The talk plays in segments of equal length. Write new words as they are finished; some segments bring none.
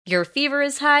Your fever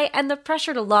is high, and the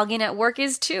pressure to log in at work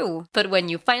is too. But when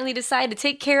you finally decide to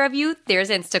take care of you, there's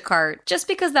Instacart. Just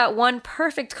because that one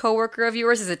perfect coworker of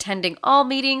yours is attending all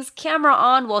meetings, camera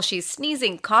on while she's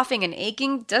sneezing, coughing, and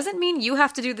aching, doesn't mean you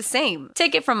have to do the same.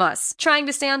 Take it from us. Trying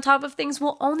to stay on top of things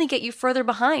will only get you further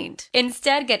behind.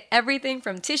 Instead, get everything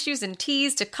from tissues and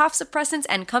teas to cough suppressants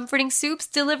and comforting soups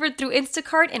delivered through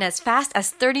Instacart in as fast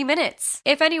as 30 minutes.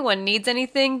 If anyone needs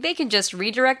anything, they can just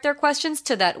redirect their questions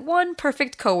to that one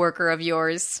perfect coworker of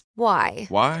yours. Why?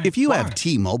 Why? If you have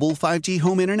T-Mobile 5G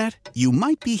home internet, you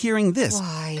might be hearing this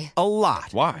Why? a lot.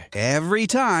 Why? Every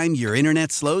time your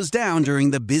internet slows down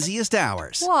during the busiest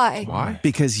hours. Why? Why?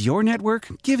 Because your network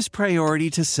gives priority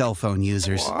to cell phone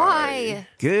users. Why?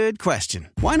 Good question.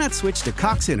 Why not switch to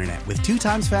Cox Internet with 2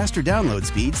 times faster download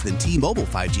speeds than T-Mobile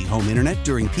 5G home internet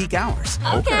during peak hours?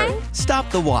 Okay. Stop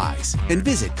the whys and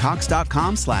visit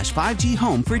cox.com/5G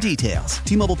home for details.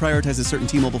 T-Mobile prioritizes certain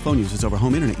T-Mobile phone users over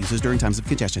home internet users during times of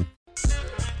congestion.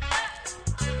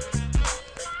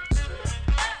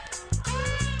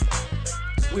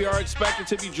 We are expected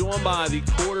to be joined by the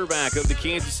quarterback of the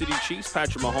Kansas City Chiefs,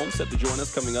 Patrick Mahomes, set to join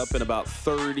us coming up in about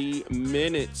 30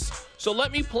 minutes. So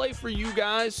let me play for you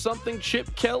guys something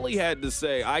Chip Kelly had to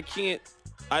say. I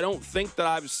don't think that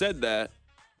I've said that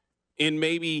in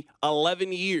maybe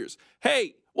 11 years.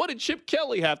 Hey, what did Chip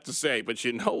Kelly have to say? But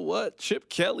you know what? Chip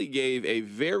Kelly gave a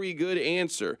very good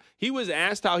answer. He was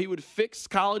asked how he would fix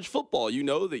college football. You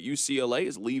know that UCLA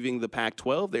is leaving the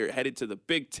Pac-12. They're headed to the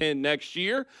Big Ten next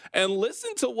year. And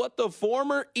listen to what the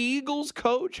former Eagles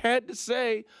coach had to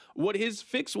say, what his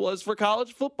fix was for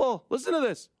college football. Listen to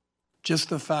this. Just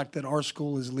the fact that our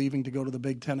school is leaving to go to the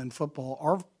Big Ten in football,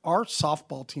 our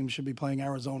softball team should be playing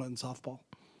Arizona in softball.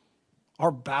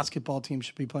 Our basketball team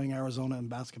should be playing Arizona in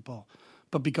basketball.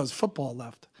 But because football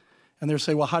left. And they're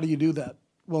saying, well, how do you do that?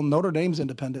 Well, Notre Dame's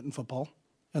independent in football,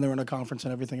 and they're in a conference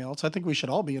and everything else. I think we should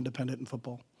all be independent in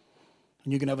football.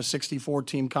 And you can have a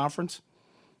 64-team conference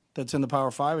that's in the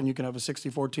Power 5, and you can have a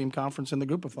 64-team conference in the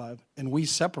Group of 5. And we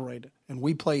separate it, and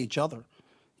we play each other.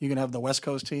 You can have the West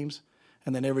Coast teams,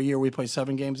 and then every year we play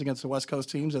 7 games against the West Coast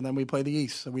teams, and then we play the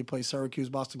East. So we play Syracuse,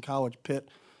 Boston College, Pitt,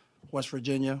 West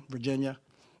Virginia.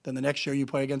 Then the next year you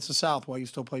play against the South while you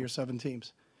still play your 7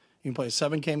 teams. You can play a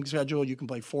 7-game schedule. You can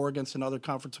play 4 against another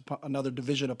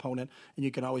division opponent, and you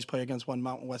can always play against one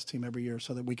Mountain West team every year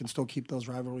so that we can still keep those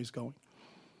rivalries going.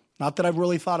 Not that I've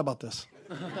really thought about this.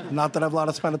 Not that I've a lot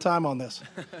of spent time on this.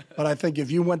 But I think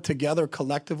if you went together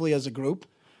collectively as a group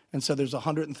and said there's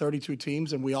 132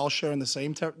 teams and we all share the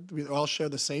same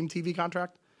TV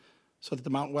contract, so that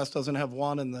the Mountain West doesn't have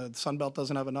one and the Sun Belt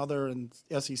doesn't have another and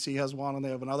SEC has one and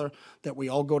they have another, that we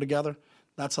all go together.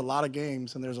 That's a lot of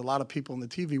games, and there's a lot of people in the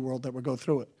TV world that would go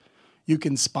through it. You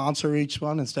can sponsor each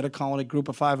one. Instead of calling it Group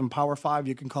of 5 and Power 5,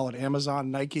 you can call it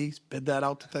Amazon, Nike, bid that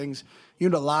out to things. You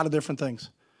do a lot of different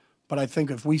things. But I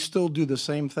think if we still do the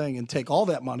same thing and take all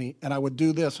that money, and I would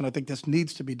do this, and I think this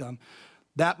needs to be done,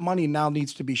 that money now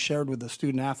needs to be shared with the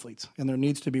student athletes, and there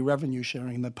needs to be revenue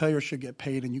sharing, and the players should get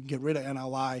paid, and you can get rid of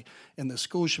NLI, and the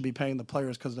schools should be paying the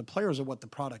players because the players are what the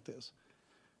product is.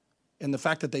 And the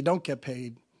fact that they don't get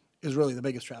paid is really the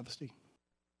biggest travesty.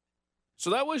 So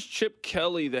that was Chip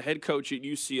Kelly, the head coach at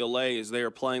UCLA, as they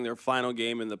are playing their final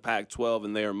game in the Pac-12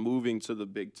 and they are moving to the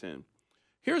Big Ten.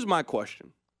 Here's my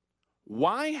question.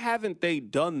 Why haven't they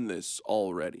done this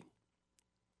already?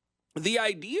 The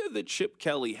idea that Chip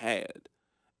Kelly had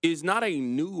is not a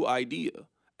new idea.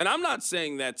 And I'm not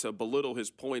saying that to belittle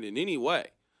his point in any way.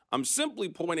 I'm simply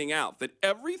pointing out that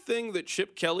everything that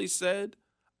Chip Kelly said,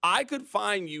 I could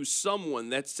find you someone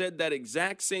that said that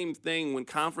exact same thing when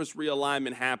conference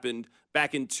realignment happened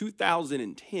back in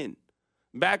 2010.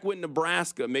 Back when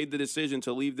Nebraska made the decision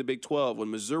to leave the Big 12,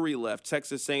 when Missouri left,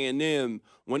 Texas A&M,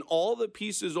 when all the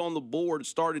pieces on the board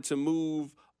started to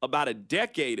move about a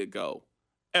decade ago,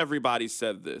 everybody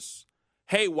said this.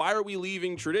 Hey, why are we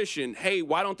leaving tradition? Hey,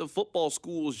 why don't the football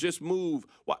schools just move?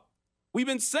 Why? We've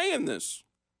been saying this.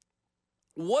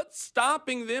 What's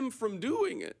stopping them from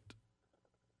doing it?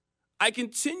 I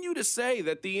continue to say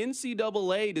that the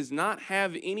NCAA does not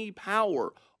have any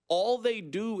power. All they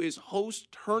do is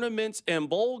host tournaments and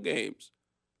bowl games.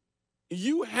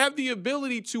 You have the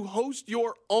ability to host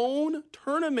your own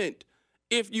tournament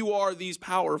if you are these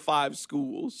Power 5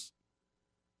 schools.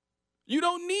 You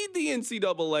don't need the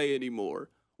NCAA anymore.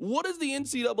 What does the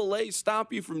NCAA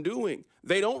stop you from doing?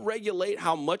 They don't regulate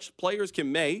how much players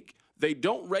can make. They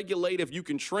don't regulate if you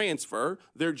can transfer.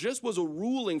 There just was a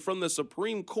ruling from the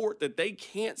Supreme Court that they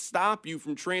can't stop you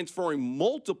from transferring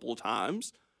multiple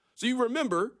times. So you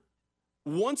remember,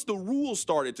 once the rules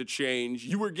started to change,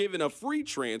 you were given a free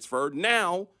transfer.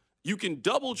 Now You can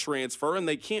double transfer, and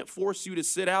they can't force you to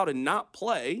sit out and not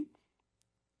play.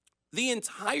 The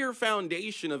entire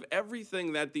foundation of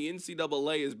everything that the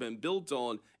NCAA has been built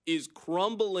on is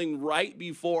crumbling right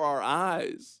before our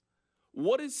eyes.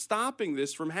 What is stopping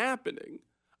this from happening?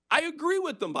 I agree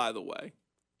with them, by the way,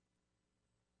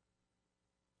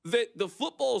 that the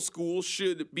football school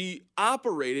should be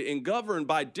operated and governed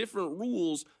by different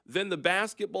rules than the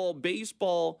basketball,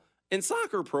 baseball, and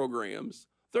soccer programs.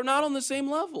 They're not on the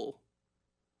same level.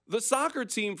 The soccer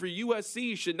team for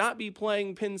USC should not be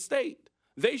playing Penn State.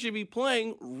 They should be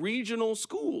playing regional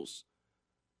schools.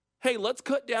 Hey, let's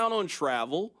cut down on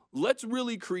travel. Let's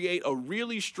really create a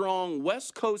really strong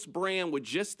West Coast brand with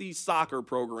just these soccer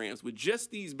programs, with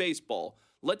just these baseball.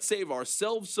 Let's save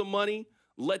ourselves some money.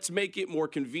 Let's make it more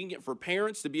convenient for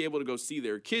parents to be able to go see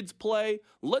their kids play.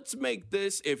 Let's make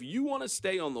this, if you want to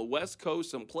stay on the West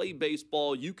Coast and play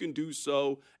baseball, you can do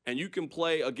so, and you can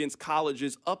play against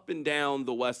colleges up and down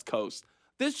the West Coast.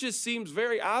 This just seems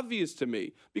very obvious to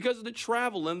me because of the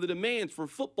travel and the demands for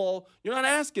football. You're not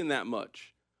asking that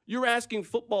much. You're asking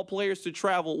football players to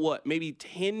travel, what, maybe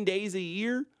 10 days a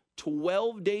year,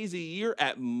 12 days a year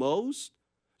at most?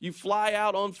 You fly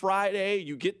out on Friday,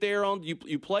 you get there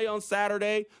you play on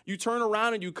Saturday, you turn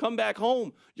around and you come back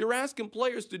home. You're asking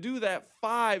players to do that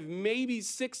 5, maybe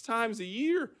 6 times a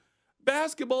year.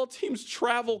 Basketball teams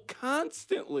travel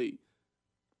constantly.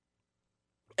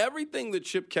 Everything that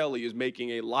Chip Kelly is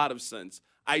making a lot of sense.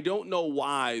 I don't know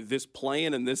why this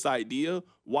plan and this idea,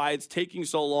 why it's taking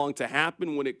so long to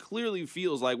happen when it clearly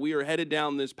feels like we are headed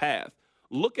down this path.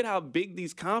 Look at how big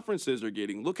these conferences are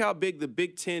getting. Look how big the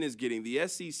Big Ten is getting, the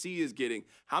SEC is getting,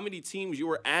 how many teams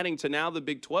you are adding to now the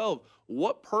Big 12.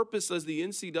 What purpose does the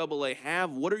NCAA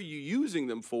have? What are you using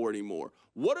them for anymore?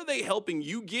 What are they helping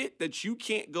you get that you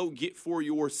can't go get for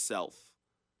yourself?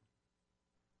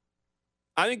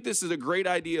 I think this is a great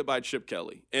idea by Chip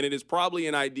Kelly, and it is probably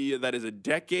an idea that is a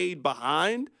decade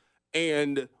behind,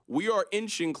 and we are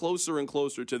inching closer and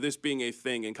closer to this being a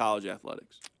thing in college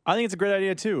athletics. I think it's a great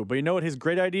idea too, but you know what his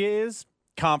great idea is?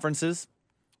 Conferences,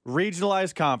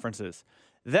 regionalized conferences.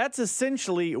 That's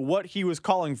essentially what he was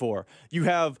calling for. You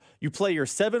play your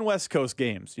 7 West Coast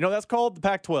games. You know, that's called the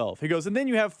Pac-12. He goes, and then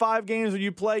you have 5 games where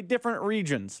you play different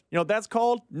regions. You know, that's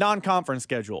called non-conference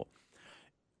schedule.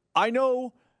 I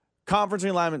know conference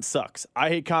realignment sucks. I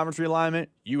hate conference realignment.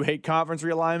 You hate conference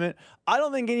realignment. I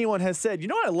don't think anyone has said, you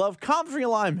know what I love? Conference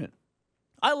realignment.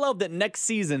 I love that next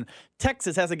season,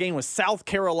 Texas has a game with South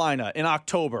Carolina in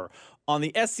October on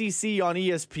the SEC on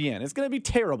ESPN. It's going to be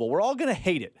terrible. We're all going to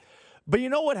hate it. But you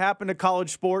know what happened to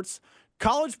college sports?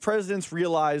 College presidents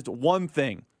realized one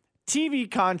thing. TV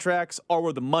contracts are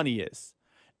where the money is.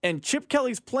 And Chip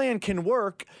Kelly's plan can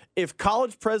work if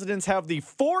college presidents have the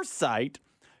foresight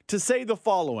to say the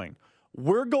following.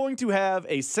 We're going to have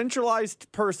a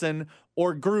centralized person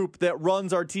or group that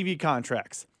runs our TV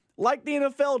contracts, like the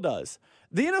NFL does.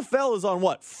 The NFL is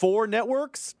on, 4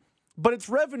 networks? But it's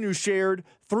revenue shared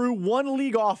through one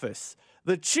league office.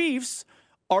 The Chiefs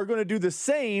are going to do the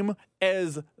same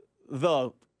as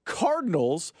the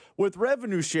Cardinals with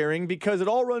revenue sharing because it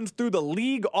all runs through the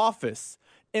league office.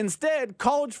 Instead,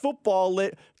 college football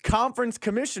let conference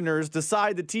commissioners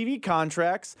decide the TV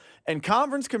contracts, and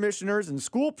conference commissioners and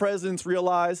school presidents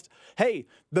realized, hey,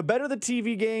 the better the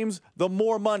TV games, the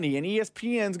more money, and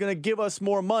ESPN's going to give us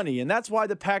more money, and that's why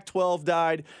the Pac-12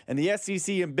 died and the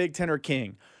SEC and Big Ten are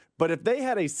king. But if they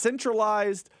had a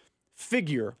centralized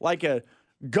figure, like a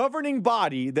governing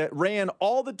body that ran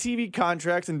all the TV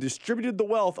contracts and distributed the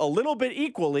wealth a little bit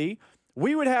equally,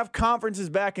 we would have conferences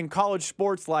back in college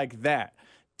sports like that.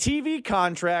 TV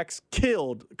contracts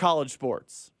killed college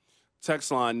sports. Text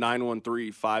line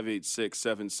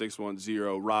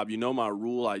 913-586-7610. Rob, you know my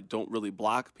rule. I don't really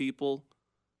block people.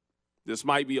 This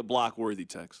might be a block-worthy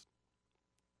text.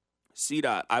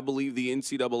 CDOT, I believe the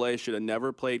NCAA should have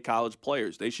never played college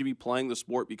players. They should be playing the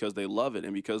sport because they love it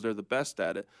and because they're the best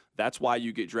at it. That's why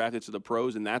you get drafted to the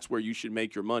pros, and that's where you should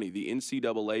make your money. The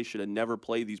NCAA should have never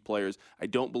played these players. I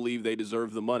don't believe they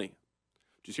deserve the money.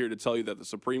 Just here to tell you that the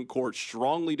Supreme Court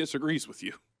strongly disagrees with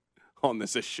you on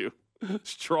this issue.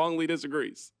 Strongly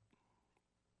disagrees.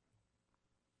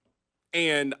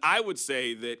 And I would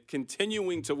say that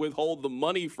continuing to withhold the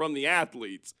money from the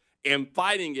athletes and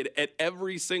fighting it at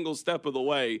every single step of the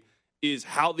way is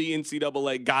how the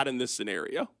NCAA got in this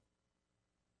scenario.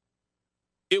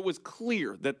 It was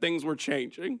clear that things were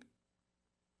changing.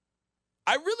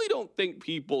 I really don't think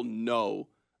people know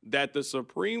that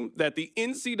the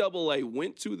NCAA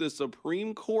went to the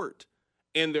Supreme Court,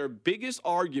 and their biggest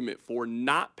argument for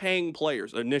not paying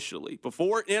players initially,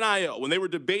 before NIL, when they were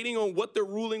debating on what the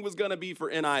ruling was going to be for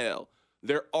NIL,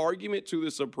 Their argument to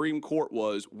the Supreme Court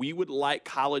was we would like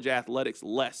college athletics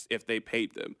less if they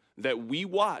paid them, that we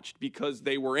watched because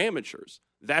they were amateurs.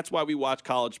 That's why we watch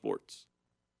college sports.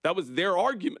 That was their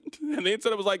argument. And the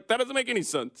instead was like, that doesn't make any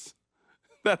sense.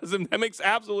 That makes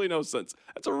absolutely no sense.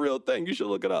 That's a real thing. You should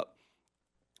look it up.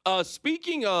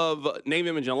 Speaking of name,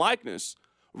 image, and likeness,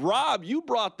 Rob, you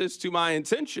brought this to my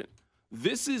attention.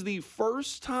 This is the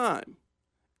first time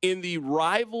in the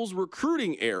Rivals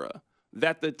recruiting era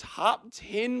that the top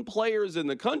 10 players in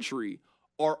the country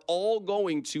are all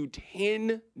going to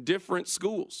 10 different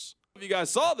schools. If you guys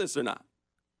saw this or not,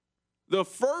 the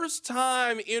first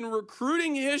time in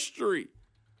recruiting history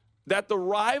that the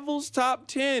Rivals top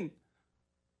 10,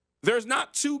 there's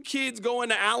not 2 kids going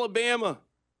to Alabama.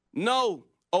 No,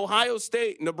 Ohio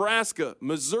State, Nebraska,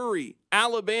 Missouri,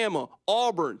 Alabama,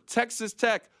 Auburn, Texas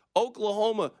Tech,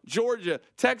 Oklahoma, Georgia,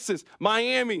 Texas,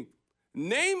 Miami.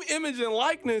 Name, image, and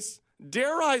likeness.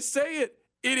 Dare I say it,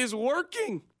 it is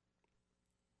working.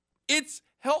 It's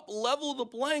helped level the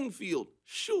playing field,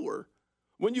 sure.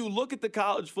 When you look at the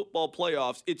college football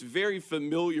playoffs, it's very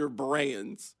familiar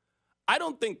brands. I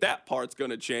don't think that part's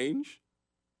going to change.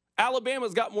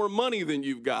 Alabama's got more money than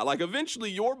you've got. Like, eventually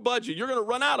your budget, you're going to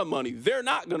run out of money. They're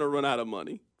not going to run out of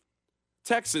money.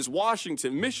 Texas,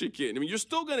 Washington, Michigan. I mean, you're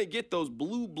still going to get those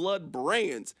blue blood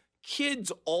brands.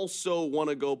 Kids also want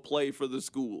to go play for the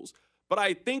schools. But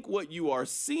I think what you are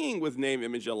seeing with name,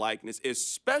 image, and likeness,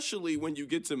 especially when you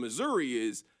get to Missouri,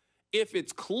 is if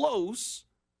it's close,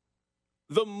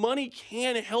 the money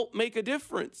can help make a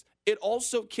difference. It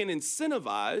also can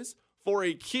incentivize for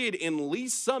a kid in Lee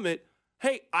Summit,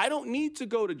 hey, I don't need to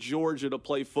go to Georgia to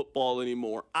play football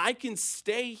anymore. I can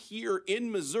stay here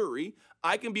in Missouri.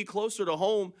 I can be closer to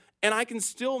home, and I can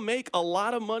still make a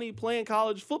lot of money playing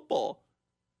college football.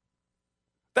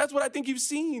 That's what I think you've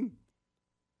seen.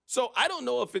 So I don't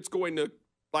know if it's going to,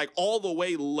 like, all the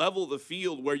way level the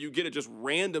field where you get a just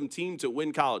random team to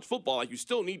win college football. Like, you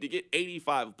still need to get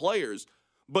 85 players.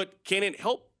 But can it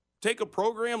help take a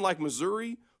program like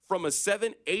Missouri from a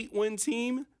 7-8 win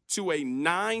team to a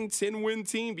 9-10 win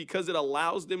team because it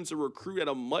allows them to recruit at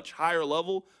a much higher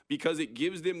level, because it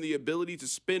gives them the ability to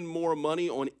spend more money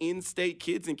on in-state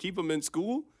kids and keep them in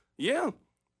school? Yeah.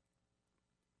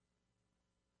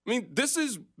 I mean, this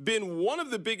has been one of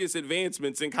the biggest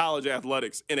advancements in college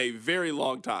athletics in a very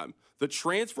long time. The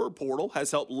transfer portal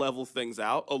has helped level things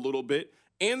out a little bit,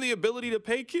 and the ability to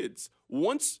pay kids.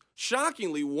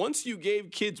 Shockingly, once you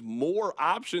gave kids more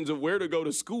options of where to go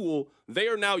to school, they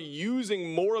are now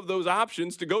using more of those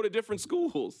options to go to different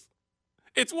schools.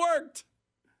 It's worked.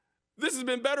 This has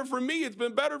been better for me. It's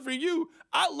been better for you.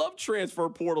 I love transfer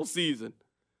portal season.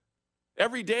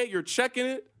 Every day you're checking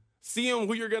it, seeing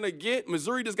who you're going to get.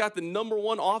 Missouri just got the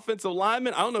 #1 offensive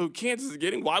lineman. I don't know who Kansas is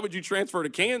getting. Why would you transfer to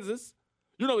Kansas?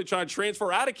 You're not really trying to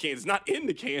transfer out of Kansas, not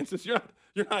into Kansas. You're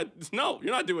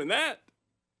not doing that.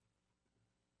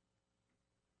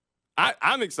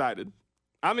 I'm excited.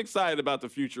 I'm excited about the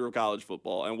future of college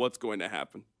football and what's going to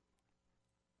happen.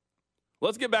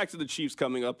 Let's get back to the Chiefs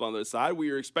coming up on this side.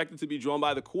 We are expected to be joined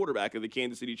by the quarterback of the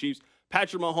Kansas City Chiefs.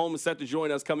 Patrick Mahomes is set to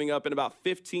join us coming up in about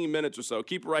 15 minutes or so.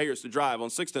 Keep it right here. It's The Drive on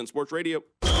 610 Sports Radio.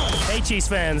 Hey, Chiefs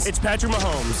fans, it's Patrick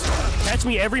Mahomes. Catch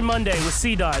me every Monday with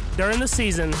C-Dot during the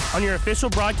season on your official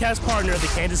broadcast partner of the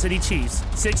Kansas City Chiefs,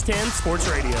 610 Sports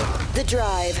Radio. The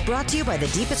Drive, brought to you by the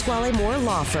DePasquale Moore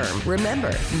Law Firm.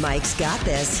 Remember, Mike's got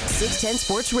this. 610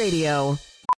 Sports Radio.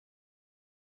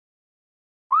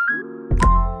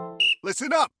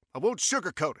 Listen up. I won't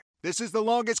sugarcoat it. This is the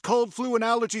longest cold, flu, and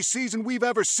allergy season we've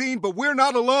ever seen, but we're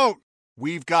not alone.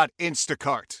 We've got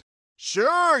Instacart.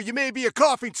 Sure, you may be a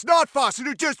coughing snot faucet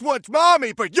who just wants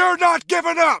mommy, but you're not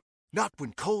giving up. Not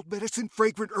when cold medicine,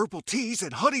 fragrant herbal teas,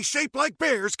 and honey shaped like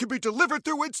bears can be delivered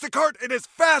through Instacart in as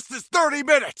fast as 30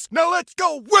 minutes. Now let's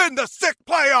go win the sick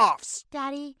playoffs.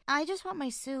 Daddy, I just want my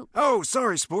soup. Oh,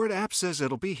 sorry, Sport. App says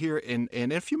it'll be here in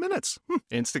a few minutes.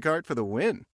 Instacart for the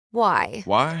win. Why?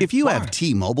 If you have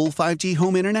T-Mobile 5G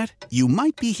home internet, you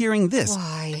might be hearing this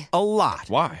Why? a lot.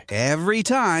 Why? Every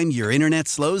time your internet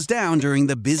slows down during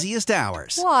the busiest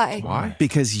hours. Why?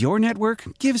 Because your network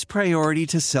gives priority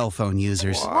to cell phone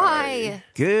users. Why?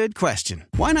 Good question.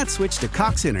 Why not switch to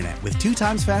Cox Internet with 2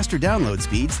 times faster download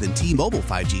speeds than T-Mobile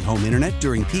 5G home internet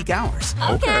during peak hours?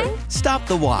 Okay. Stop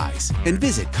the whys and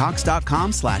visit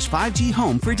cox.com/5G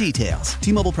home for details.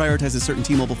 T-Mobile prioritizes certain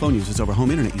T-Mobile phone users over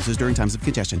home internet users during times of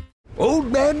congestion.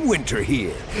 Old Man Winter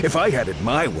here. If I had it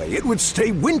my way, it would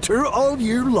stay winter all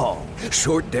year long.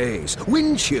 Short days,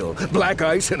 wind chill, black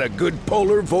ice, and a good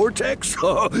polar vortex.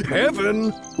 Oh,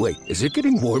 heaven. Wait, is it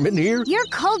getting warm in here? Your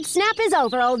cold snap is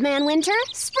over, Old Man Winter.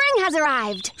 Spring has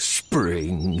arrived.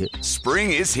 spring.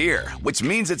 Spring is here, which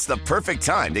means it's the perfect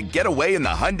time to get away in the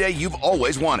Hyundai you've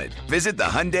always wanted. Visit the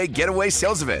Hyundai Getaway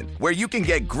Sales Event, where you can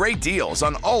get great deals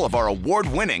on all of our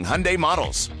award-winning Hyundai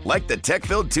models, like the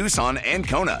tech-filled Tucson and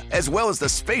Kona, as well as the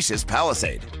spacious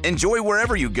Palisade. Enjoy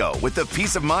wherever you go with the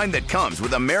peace of mind that comes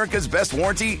with America's best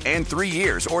warranty and 3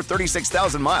 years or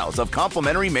 36,000 miles of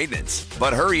complimentary maintenance.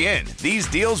 But hurry in, these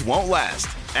deals won't last.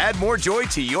 Add more joy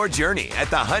to your journey at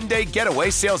the Hyundai Getaway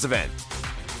Sales Event.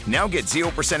 Now get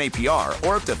 0% APR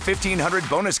or up to $1,500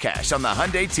 bonus cash on the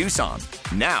Hyundai Tucson.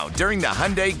 Now, during the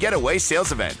Hyundai Getaway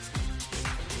Sales Event.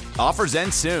 Offers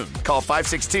end soon. Call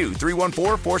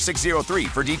 562-314-4603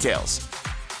 for details.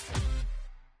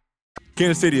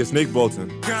 Kansas City, it's Nick Bolton.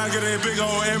 Can I get a big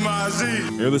old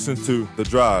M-I-Z? You're listening to The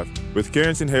Drive with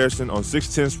Carrington Harrison on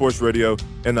 610 Sports Radio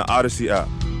and the Odyssey app.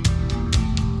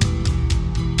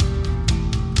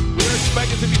 We're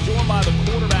expected to be joined by the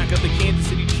quarterback of the Kansas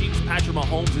City Chiefs, Patrick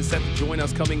Mahomes, is set to join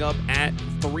us coming up at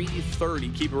 3:30.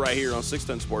 Keep it right here on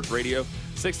 610 Sports Radio,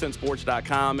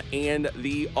 610sports.com, and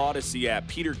the Odyssey app.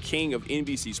 Peter King of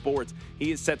NBC Sports,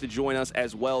 he is set to join us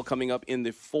as well coming up in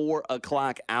the 4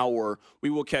 o'clock hour. We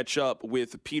will catch up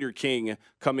with Peter King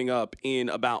coming up in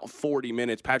about 40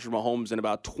 minutes. Patrick Mahomes in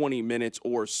about 20 minutes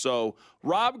or so.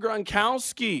 Rob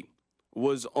Gronkowski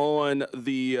was on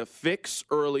the Fix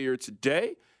earlier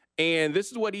today. And this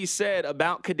is what he said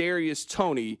about Kadarius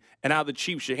Toney and how the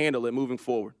Chiefs should handle it moving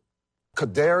forward.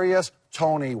 Kadarius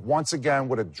Toney, once again,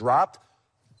 would have dropped.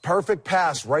 Perfect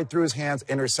pass right through his hands,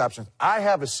 interceptions. I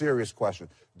have a serious question.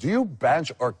 Do you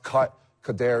bench or cut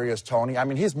Kadarius Toney? I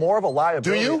mean, he's more of a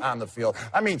liability on the field.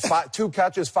 I mean, 2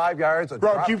 catches, 5 yards, a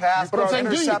drop pass,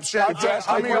 interception.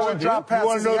 I mean, drop pass. You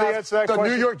want to know the answer to that question? The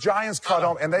New York Giants cut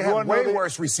him, and they had way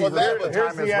worse receivers at the time as well.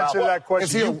 Here's the answer to that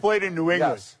question. You played in New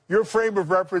England. Yes. Your frame of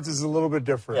reference is a little bit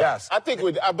different. Yes. I think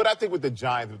with the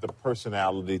Giants, with the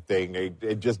personality thing,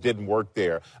 it just didn't work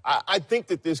there. I think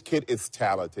that this kid is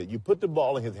talented. You put the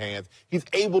ball in his hands, he's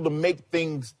able to make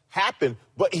things happen,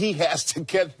 but he has to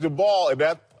catch the ball, and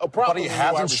that's a problem. But he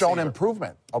hasn't shown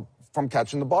improvement from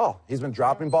catching the ball. He's been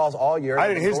dropping balls all year.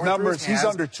 His numbers, he's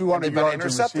under 200 yards in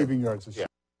receiving yards this year.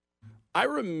 I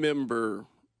remember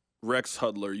Rex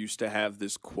Hudler used to have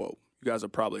this quote. You guys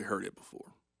have probably heard it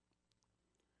before.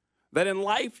 That in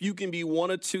life, you can be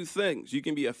one of two things. You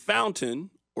can be a fountain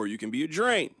or you can be a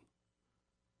drain.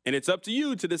 And it's up to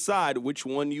you to decide which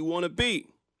one you want to be.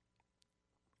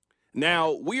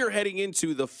 Now, we are heading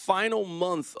into the final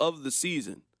month of the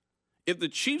season. If the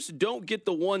Chiefs don't get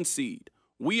the 1 seed,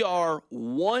 we are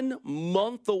 1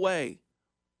 month away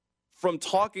from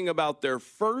talking about their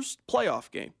first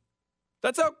playoff game.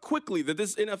 That's how quickly that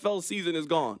this NFL season is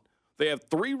gone. They have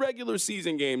 3 regular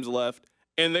season games left,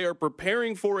 and they are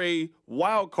preparing for a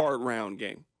wild card round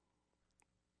game.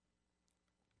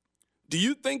 Do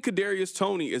you think Kadarius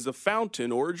Toney is a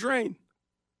fountain or a drain?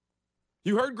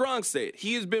 You heard Gronk say it.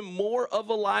 He has been more of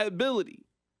a liability.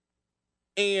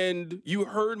 And you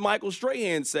heard Michael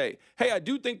Strahan say, hey, I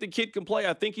do think the kid can play.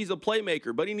 I think he's a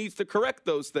playmaker, but he needs to correct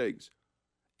those things.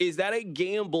 Is that a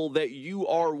gamble that you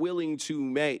are willing to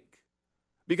make?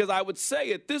 Because I would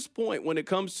say at this point, when it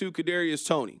comes to Kadarius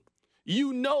Toney,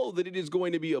 you know that it is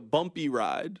going to be a bumpy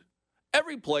ride.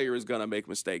 Every player is going to make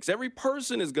mistakes. Every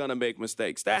person is going to make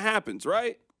mistakes. That happens,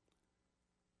 right?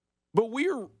 But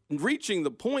we're reaching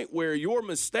the point where your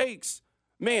mistakes,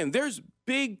 man, there's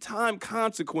big-time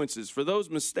consequences for those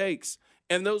mistakes.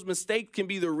 And those mistakes can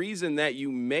be the reason that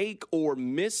you make or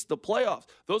miss the playoffs.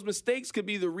 Those mistakes could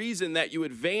be the reason that you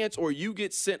advance or you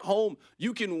get sent home.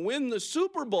 You can win the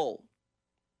Super Bowl.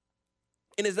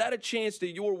 And is that a chance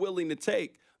that you're willing to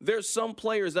take? There's some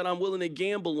players that I'm willing to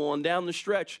gamble on down the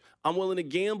stretch. I'm willing to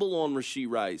gamble on Rashee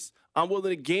Rice. I'm willing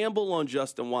to gamble on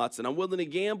Justin Watson. I'm willing to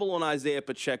gamble on Isaiah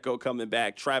Pacheco coming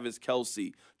back, Travis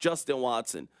Kelce, Justin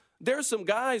Watson. There's some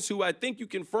guys who I think you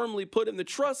can firmly put in the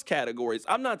trust categories.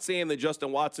 I'm not saying that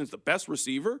Justin Watson's the best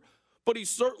receiver, but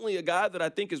he's certainly a guy that I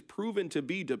think is proven to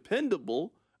be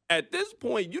dependable. At this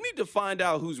point, you need to find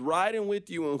out who's riding with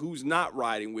you and who's not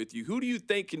riding with you. Who do you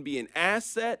think can be an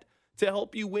asset to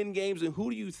help you win games, and who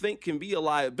do you think can be a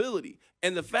liability?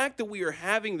 And the fact that we are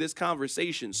having this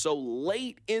conversation so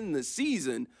late in the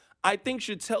season, I think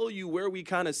should tell you where we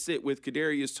kind of sit with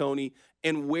Kadarius Toney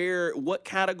and what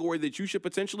category that you should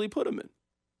potentially put him in.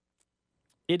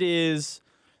 It is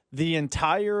the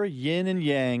entire yin and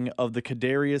yang of the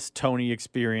Kadarius Toney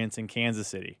experience in Kansas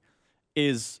City.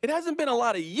 It hasn't been a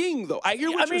lot of yin, though. I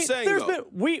hear what you're saying, though.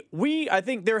 I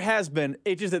think there has been.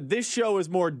 It's just that this show is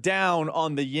more down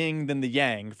on the yin than the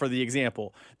yang, for the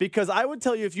example. Because I would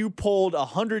tell you, if you polled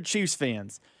 100 Chiefs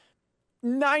fans,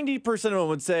 90% of them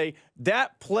would say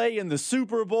that play in the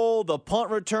Super Bowl, the punt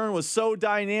return was so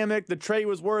dynamic, the trade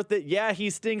was worth it. Yeah, he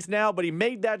stinks now, but he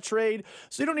made that trade,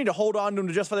 so you don't need to hold on to him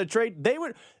to justify the trade.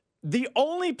 The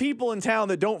only people in town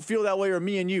that don't feel that way are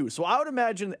me and you. So I would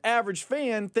imagine the average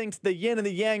fan thinks the yin and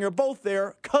the yang are both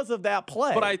there because of that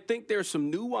play. But I think there's some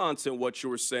nuance in what you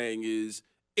were saying is,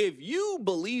 if you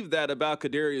believe that about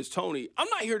Kadarius Toney, I'm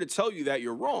not here to tell you that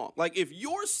you're wrong. Like, if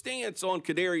your stance on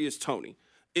Kadarius Toney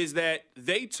is that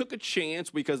they took a chance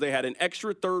because they had an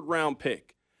extra third-round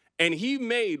pick, and he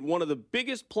made one of the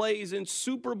biggest plays in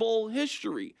Super Bowl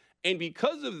history, and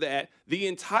because of that, the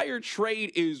entire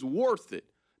trade is worth it,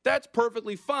 that's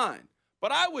perfectly fine.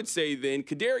 But I would say then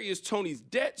Kadarius Toney's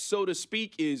debt, so to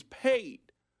speak, is paid.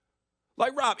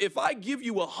 Like, Rob, if I give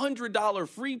you $100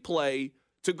 free play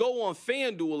to go on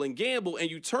FanDuel and gamble and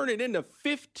you turn it into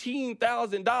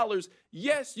 $15,000,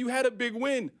 yes, you had a big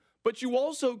win. But you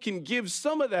also can give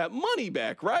some of that money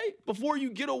back, right? Before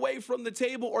you get away from the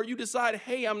table or you decide,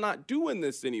 hey, I'm not doing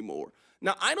this anymore.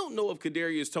 Now, I don't know if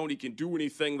Kadarius Toney can do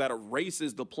anything that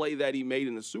erases the play that he made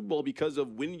in the Super Bowl because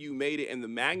of when you made it and the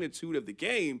magnitude of the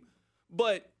game.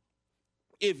 But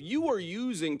if you are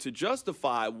using to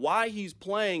justify why he's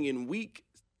playing in week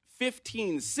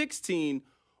 15, 16,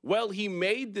 well, he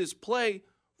made this play,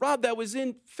 Rob, that was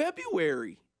in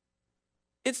February.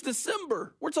 It's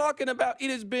December. We're talking about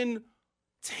it has been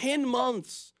 10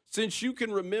 months since you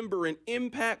can remember an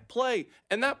impact play.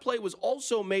 And that play was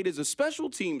also made as a special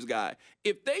teams guy.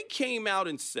 If they came out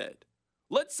and said,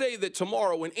 let's say that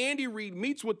tomorrow when Andy Reid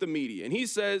meets with the media and he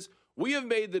says, we have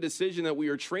made the decision that we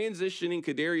are transitioning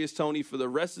Kadarius Toney for the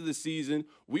rest of the season.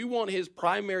 We want his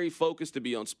primary focus to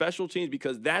be on special teams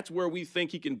because that's where we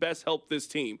think he can best help this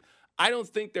team. I don't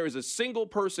think there is a single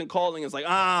person calling us like,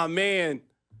 man,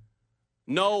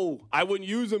 no, I wouldn't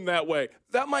use him that way.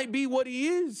 That might be what he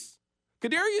is.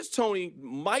 Kadarius Toney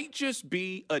might just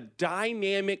be a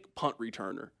dynamic punt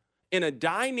returner and a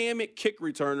dynamic kick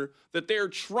returner that they're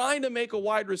trying to make a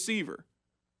wide receiver.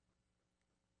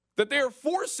 That they're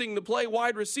forcing to play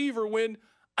wide receiver when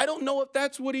I don't know if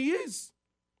that's what he is.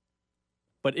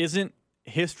 But isn't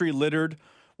history littered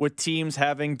with teams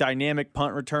having dynamic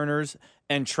punt returners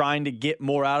and trying to get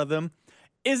more out of them?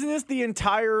 Isn't this the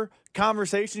entire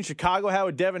conversation Chicago had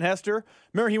with Devin Hester?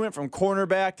 Remember, he went from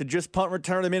cornerback to just punt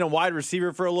returner. They made him wide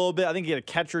receiver for a little bit. I think he had a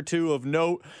catch or two of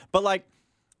note. But, like,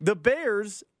 the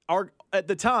Bears are at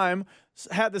the time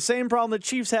had the same problem the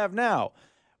Chiefs have now.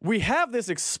 We have this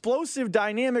explosive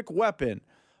dynamic weapon.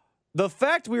 The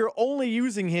fact we are only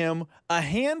using him a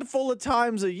handful of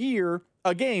times a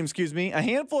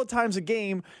handful of times a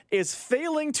game is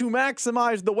failing to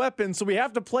maximize the weapon, so we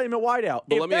have to play him at wideout.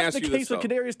 But if let me that's ask the you case this,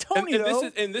 with Kadarius Toney,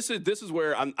 this is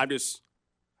where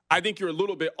I think you're a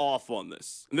little bit off on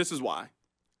this, and this is why.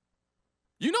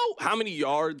 You know how many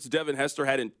yards Devin Hester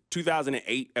had in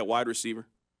 2008 at wide receiver?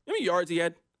 You know how many yards he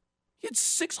had? He had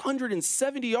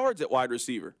 670 yards at wide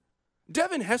receiver.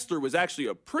 Devin Hester was actually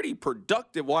a pretty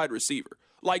productive wide receiver.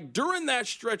 Like during that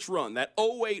stretch run, that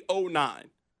 08-09,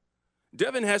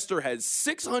 Devin Hester had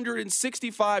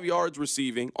 665 yards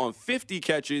receiving on 50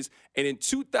 catches, and in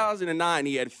 2009,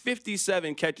 he had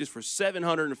 57 catches for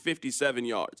 757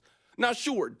 yards. Now,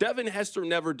 sure, Devin Hester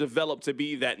never developed to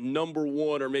be that number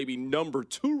one or maybe number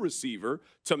two receiver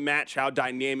to match how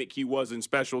dynamic he was in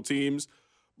special teams,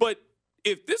 but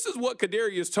if this is what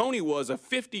Kadarius Toney was, a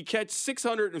 50-catch,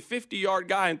 650-yard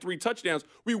guy and 3 touchdowns,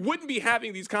 we wouldn't be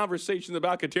having these conversations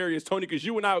about Kadarius Toney because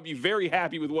you and I would be very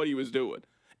happy with what he was doing.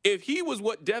 If he was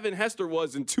what Devin Hester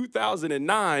was in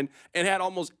 2009 and had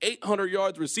almost 800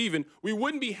 yards receiving, we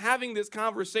wouldn't be having this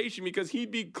conversation because he'd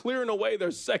be clearing away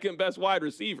their second-best wide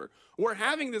receiver. We're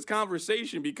having this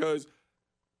conversation because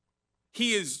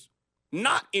he is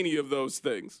not any of those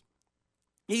things.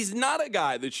 He's not a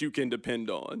guy that you can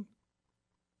depend on.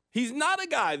 He's not a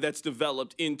guy that's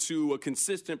developed into a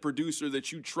consistent producer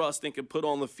that you trust and can put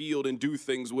on the field and do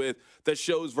things with that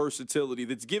shows versatility,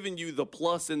 that's giving you the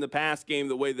plus in the pass game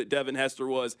the way that Devin Hester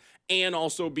was, and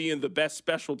also being the best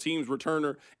special teams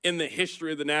returner in the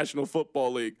history of the National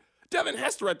Football League. Devin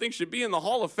Hester, I think, should be in the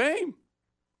Hall of Fame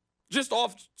just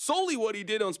off solely what he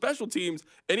did on special teams,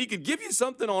 and he could give you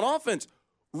something on offense.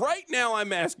 Right now,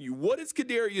 I'm asking you, what is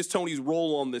Kadarius Toney's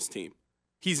role on this team?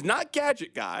 He's not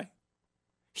gadget guy.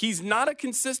 He's not a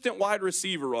consistent wide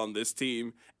receiver on this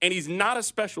team, and he's not a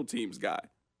special teams guy.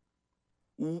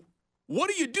 What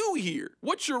do you do here?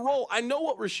 What's your role? I know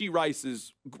what Rashee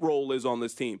Rice's role is on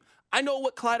this team. I know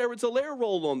what Clyde Edwards-Helaire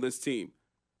role on this team.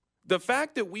 The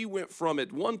fact that we went from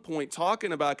at one point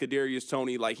talking about Kadarius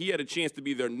Toney like he had a chance to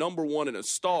be their number one and a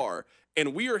star,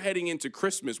 and we are heading into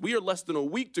Christmas. We are less than a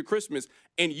week to Christmas,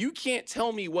 and you can't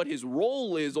tell me what his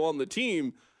role is on the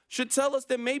team should tell us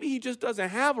that maybe he just doesn't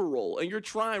have a role, and you're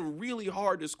trying really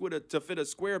hard to fit a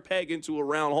square peg into a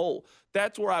round hole.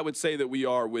 That's where I would say that we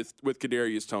are with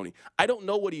Kadarius Toney. I don't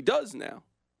know what he does now.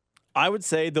 I would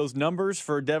say those numbers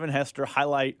for Devin Hester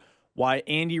highlight why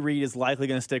Andy Reid is likely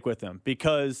going to stick with him,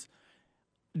 because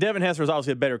Devin Hester is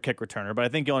obviously a better kick returner, but I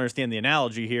think you'll understand the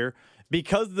analogy here.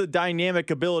 Because of the dynamic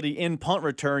ability in punt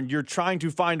return, you're trying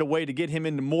to find a way to get him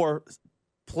into more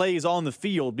plays on the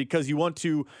field because you want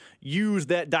to use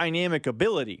that dynamic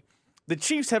ability. The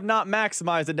Chiefs have not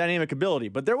maximized the dynamic ability,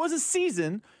 but there was a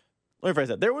season, let me rephrase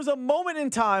that, there was a moment in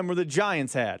time where the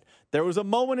Giants had. There was a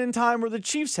moment in time where the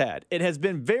Chiefs had. It has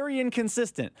been very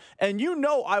inconsistent. And you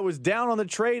know I was down on the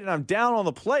trade and I'm down on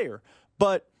the player,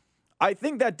 but I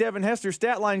think that Devin Hester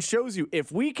stat line shows you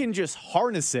if we can just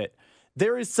harness it,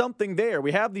 there is something there.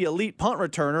 We have the elite punt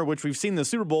returner, which we've seen in the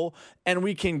Super Bowl, and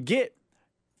we can get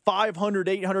 500,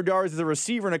 800 yards as a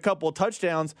receiver and a couple of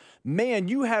touchdowns. Man,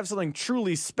 you have something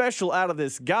truly special out of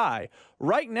this guy.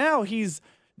 Right now, he's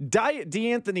Diet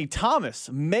DeAnthony Thomas,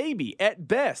 maybe at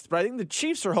best, but I think the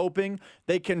Chiefs are hoping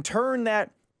they can turn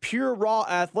that pure raw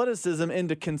athleticism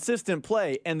into consistent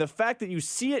play. And the fact that you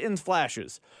see it in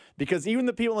flashes, because even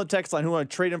the people on the text line who want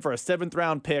to trade him for a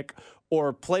 7th-round pick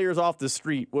or players off the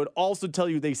street would also tell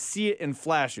you they see it in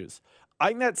flashes. I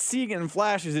think that seeing it in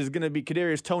flashes is going to be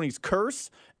Kadarius Toney's curse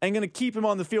and going to keep him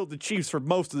on the field with the Chiefs for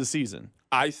most of the season.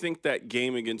 I think that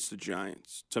game against the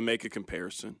Giants, to make a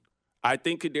comparison, I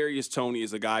think Kadarius Toney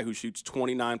is a guy who shoots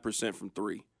 29% from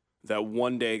three that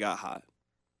one day got hot.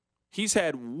 He's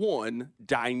had one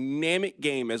dynamic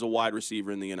game as a wide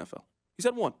receiver in the NFL. He's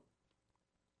had one.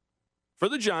 For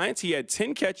the Giants, he had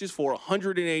 10 catches for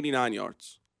 189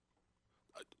 yards.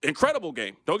 Incredible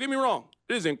game. Don't get me wrong.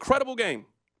 It is an incredible game.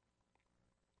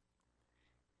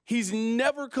 He's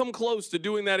never come close to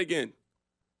doing that again.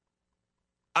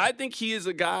 I think he is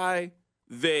a guy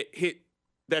that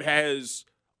has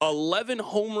 11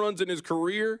 home runs in his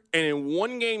career, and in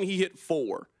one game he hit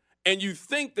 4. And you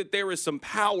think that there is some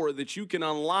power that you can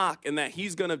unlock and that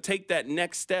he's going to take that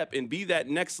next step and be that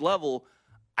next level.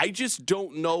 I just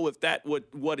don't know if that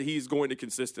what he's going to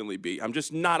consistently be. I'm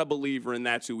just not a believer in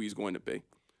that's who he's going to be.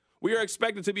 We are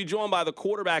expected to be joined by the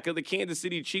quarterback of the Kansas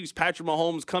City Chiefs, Patrick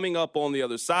Mahomes, coming up on the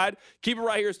other side. Keep it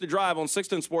right here. It's The Drive on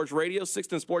 610 Sports Radio,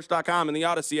 610sports.com, and the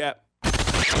Odyssey app.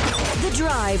 The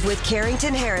Drive with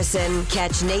Carrington Harrison.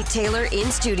 Catch Nate Taylor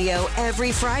in studio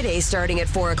every Friday starting at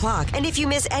 4 o'clock. And if you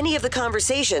miss any of the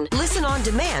conversation, listen on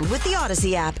demand with the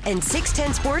Odyssey app and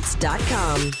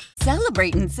 610sports.com.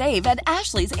 Celebrate and save at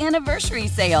Ashley's Anniversary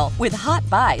Sale. With Hot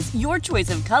Buys, your choice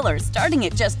of colors starting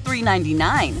at just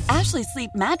 $3.99. Ashley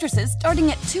Sleep mattresses starting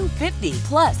at $2.50.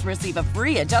 Plus, receive a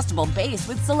free adjustable base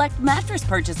with select mattress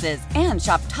purchases. And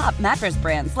shop top mattress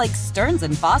brands like Stearns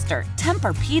 & Foster,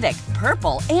 Tempur-Pedic,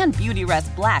 Purple, and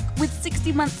Beautyrest Black with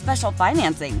 60-month special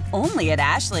financing. Only at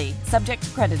Ashley. Subject to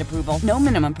credit approval. No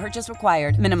minimum purchase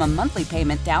required. Minimum monthly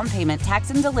payment, down payment, tax,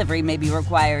 and delivery may be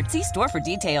required. See store for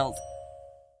details.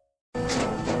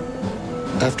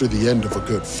 After the end of a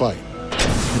good fight,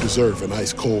 you deserve an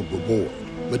ice-cold reward.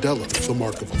 Modelo, the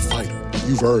mark of a fighter.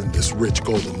 You've earned this rich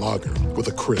golden lager with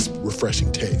a crisp,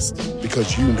 refreshing taste.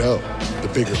 Because you know, the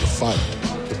bigger the fight,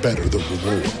 the better the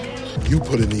reward. You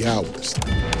put in the hours,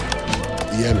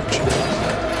 the energy,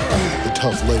 the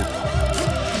tough labor.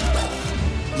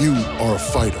 You are a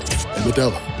fighter, and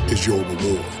Modelo is your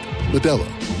reward. Modelo,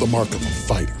 the mark of a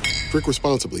fighter. Drink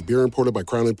responsibly. Beer imported by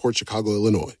Crown Imports, Chicago,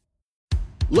 Illinois.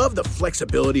 Love the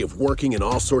flexibility of working in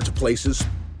all sorts of places?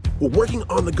 Well, working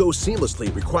on the go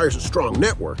seamlessly requires a strong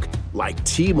network like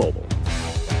T-Mobile.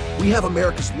 We have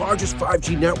America's largest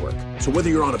 5G network, so whether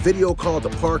you're on a video call at the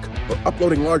park or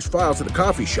uploading large files at a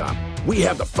coffee shop, we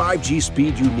have the 5G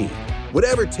speed you need.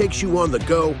 Whatever takes you on the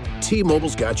go,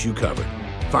 T-Mobile's got you covered.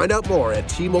 Find out more at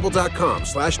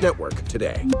T-Mobile.com/network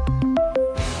today.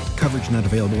 Coverage not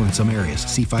available in some areas.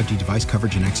 See 5G device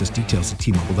coverage and access details at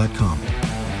T-Mobile.com.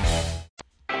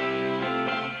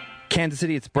 Kansas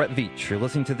City, it's Brett Veach. You're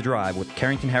listening to The Drive with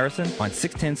Carrington Harrison on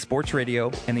 610 Sports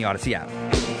Radio and the Odyssey app.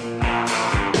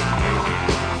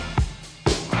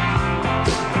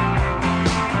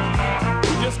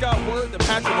 We just got word that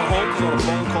Patrick Mahomes is on a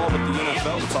phone call with the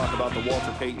NFL to talk about the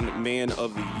Walter Payton Man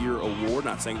of the Year award.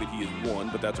 Not saying that he has won,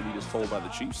 but that's what he was told by the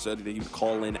Chiefs. Said that he would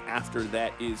call in after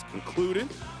that is concluded.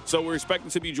 So we're expecting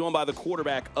to be joined by the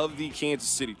quarterback of the Kansas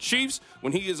City Chiefs.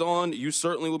 When he is on, you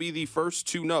certainly will be the first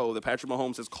to know that Patrick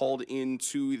Mahomes has called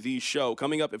into the show.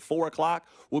 Coming up at 4 o'clock,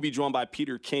 we'll be joined by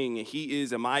Peter King. He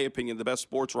is, in my opinion, the best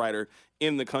sports writer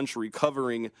in the country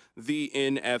covering the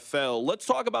NFL. Let's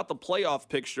talk about the playoff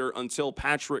picture until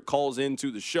Patrick calls into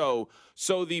the show.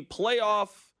 So the playoff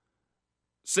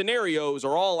scenarios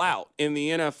are all out in the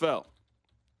NFL.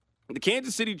 The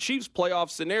Kansas City Chiefs playoff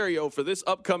scenario for this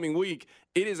upcoming week,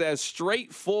 it is as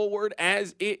straightforward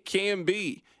as it can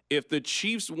be. If the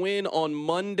Chiefs win on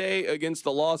Monday against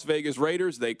the Las Vegas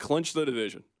Raiders, they clinch the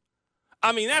division.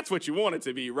 I mean, that's what you want it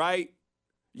to be, right?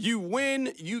 You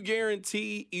win, you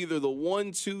guarantee either the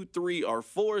 1, 2, 3, or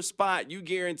 4 spot. You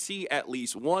guarantee at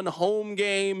least one home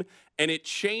game, and it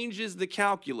changes the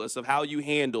calculus of how you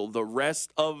handle the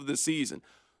rest of the season.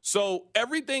 So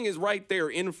everything is right there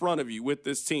in front of you with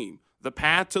this team. The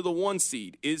path to the 1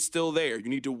 seed is still there. You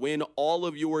need to win all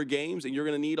of your games, and you're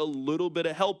going to need a little bit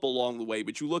of help along the way.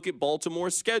 But you look at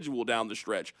Baltimore's schedule down the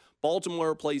stretch.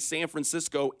 Baltimore plays San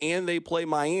Francisco, and they play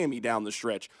Miami down the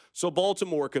stretch. So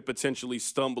Baltimore could potentially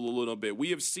stumble a little bit. We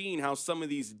have seen how some of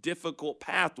these difficult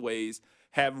pathways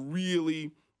have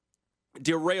really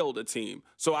derailed a team.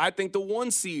 So I think the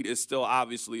 1 seed is still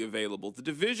obviously available. The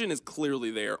division is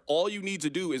clearly there. All you need to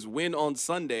do is win on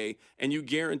Sunday, and you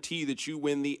guarantee that you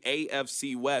win the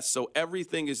AFC West. So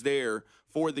everything is there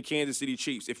for the Kansas City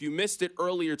Chiefs. If you missed it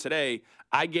earlier today,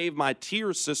 I gave my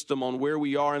tier system on where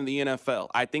we are in the NFL.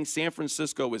 I think San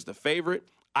Francisco is the favorite.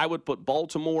 I would put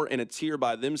Baltimore in a tier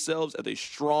by themselves as a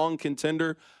strong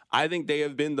contender. I think they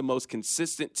have been the most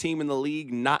consistent team in the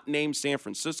league, not named San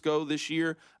Francisco this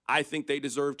year. I think they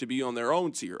deserve to be on their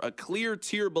own tier, a clear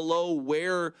tier below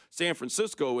where San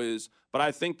Francisco is, but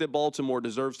I think that Baltimore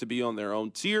deserves to be on their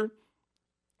own tier.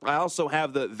 I also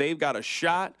have they've got a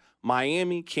shot,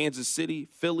 Miami, Kansas City,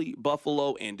 Philly,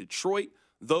 Buffalo, and Detroit.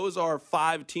 Those are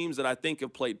 5 teams that I think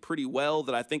have played pretty well,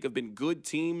 that I think have been good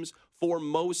teams for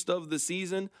most of the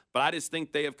season, but I just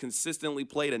think they have consistently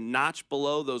played a notch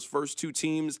below those first 2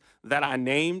 teams that I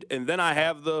named. And then I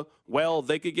have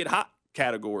they could get hot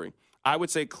category. I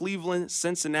would say Cleveland,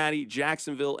 Cincinnati,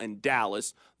 Jacksonville, and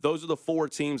Dallas. Those are the 4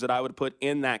 teams that I would put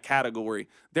in that category.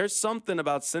 There's something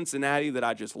about Cincinnati that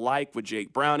I just like with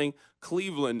Jake Browning.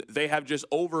 Cleveland, they have just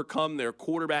overcome their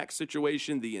quarterback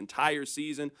situation the entire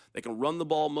season. They can run the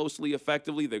ball mostly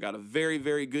effectively. They've got a very,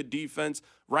 very good defense.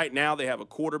 Right now, they have a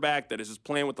quarterback that is just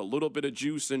playing with a little bit of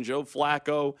juice in Joe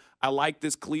Flacco. I like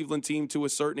this Cleveland team to a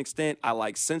certain extent. I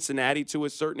like Cincinnati to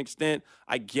a certain extent.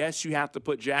 I guess you have to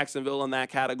put Jacksonville in that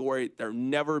category. They've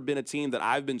never been a team that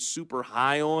I've been super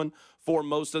high on for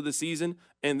most of the season.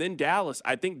 And then Dallas.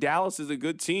 I think Dallas is a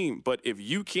good team, but if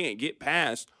you can't get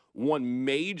past one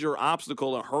major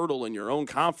obstacle and hurdle in your own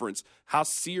conference, how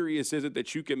serious is it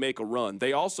that you can make a run?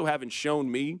 They also haven't shown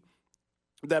me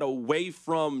that away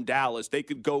from Dallas, they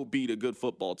could go beat a good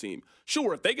football team.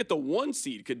 Sure, if they get the 1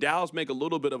 seed, could Dallas make a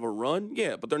little bit of a run?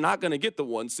 Yeah, but they're not going to get the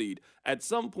 1 seed. At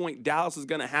some point, Dallas is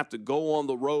going to have to go on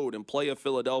the road and play a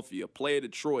Philadelphia, play a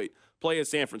Detroit, play a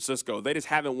San Francisco. They just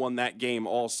haven't won that game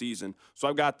all season. So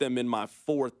I've got them in my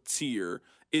 4th tier.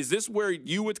 Is this where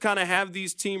you would kind of have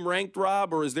these teams ranked,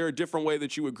 Rob, or is there a different way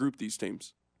that you would group these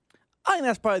teams? I think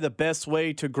that's probably the best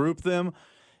way to group them.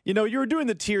 You know, you were doing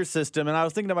the tier system, and I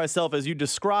was thinking to myself as you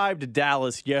described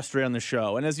Dallas yesterday on the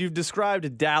show, and as you've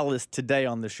described Dallas today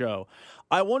on the show,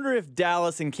 I wonder if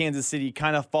Dallas and Kansas City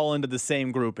kind of fall into the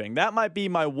same grouping. That might be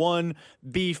my one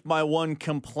beef, my one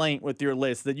complaint with your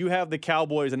list, that you have the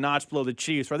Cowboys a notch below the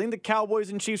Chiefs. I think the Cowboys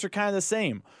and Chiefs are kind of the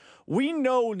same. We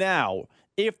know now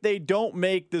if they don't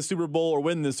make the Super Bowl or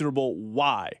win the Super Bowl,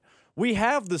 why? We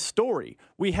have the story.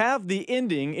 We have the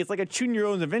ending. It's like a choose your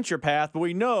own adventure path, but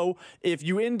we know if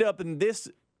you end up in this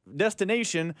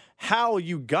destination, how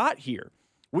you got here.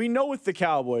 We know with the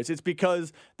Cowboys, it's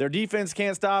because their defense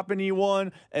can't stop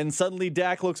anyone, and suddenly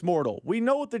Dak looks mortal. We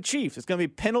know with the Chiefs, it's going to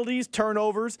be penalties,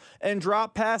 turnovers, and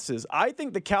drop passes. I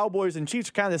think the Cowboys and Chiefs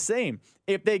are kind of the same.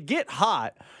 If they get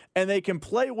hot and they can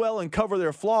play well and cover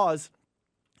their flaws,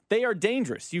 they are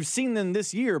dangerous. You've seen them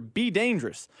this year be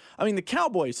dangerous. I mean, the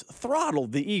Cowboys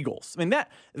throttled the Eagles. I mean,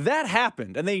 that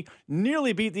happened, and they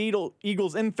nearly beat the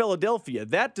Eagles in Philadelphia.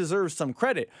 That deserves some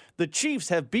credit. The Chiefs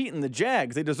have beaten the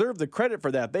Jags. They deserve the credit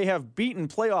for that. They have beaten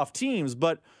playoff teams,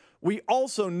 but we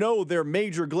also know their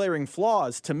major glaring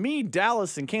flaws. To me,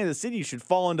 Dallas and Kansas City should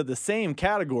fall into the same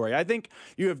category. I think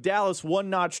you have Dallas one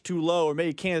notch too low or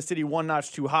maybe Kansas City one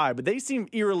notch too high, but they seem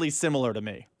eerily similar to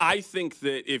me. I think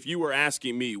that if you were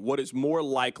asking me what is more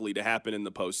likely to happen in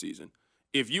the postseason,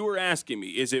 if you were asking me,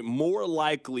 is it more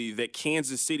likely that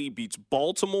Kansas City beats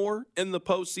Baltimore in the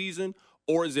postseason,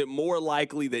 or is it more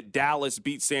likely that Dallas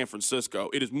beats San Francisco?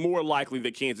 It is more likely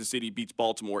that Kansas City beats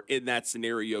Baltimore in that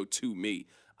scenario to me.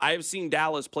 I have seen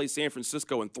Dallas play San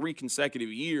Francisco in 3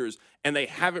 consecutive years, and they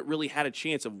haven't really had a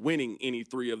chance of winning any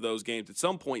 3 of those games. At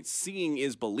some point, seeing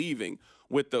is believing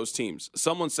with those teams.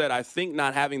 Someone said, I think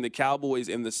not having the Cowboys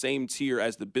in the same tier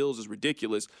as the Bills is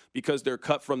ridiculous because they're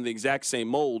cut from the exact same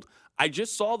mold. I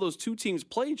just saw those 2 teams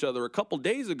play each other a couple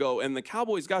days ago, and the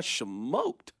Cowboys got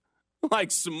smoked.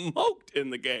 Like smoked in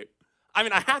the game. I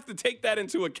mean, I have to take that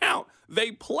into account.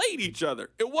 They played each other.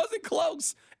 It wasn't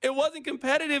close. It wasn't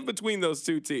competitive between those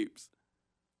 2 teams.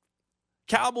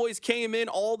 Cowboys came in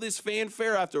all this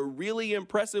fanfare after a really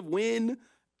impressive win,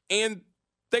 and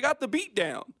they got the beat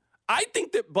down. I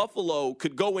think that Buffalo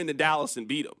could go into Dallas and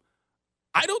beat them.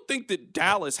 I don't think that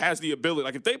Dallas has the ability.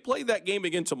 Like, if they play that game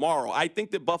again tomorrow, I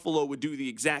think that Buffalo would do the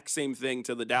exact same thing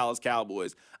to the Dallas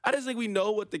Cowboys. I just think we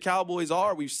know what the Cowboys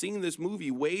are. We've seen this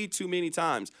movie way too many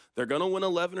times. They're going to win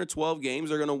 11 or 12 games.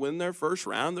 They're going to win their first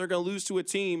round. They're going to lose to a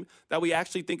team that we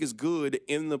actually think is good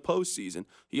in the postseason.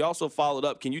 He also followed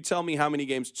up, can you tell me how many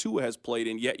games Tua has played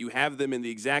in, yet you have them in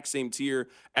the exact same tier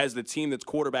as the team that's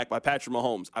quarterbacked by Patrick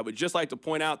Mahomes? I would just like to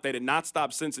point out they did not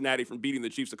stop Cincinnati from beating the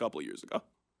Chiefs a couple of years ago.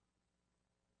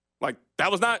 Like, that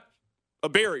was not a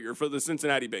barrier for the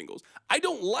Cincinnati Bengals. I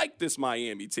don't like this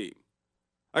Miami team.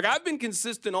 Like, I've been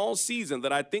consistent all season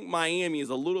that I think Miami is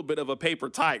a little bit of a paper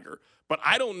tiger, but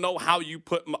I don't know how you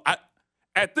put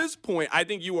at this point, I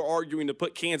think you are arguing to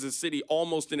put Kansas City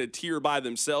almost in a tier by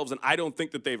themselves, and I don't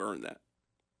think that they've earned that.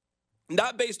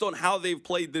 Not based on how they've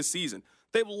played this season.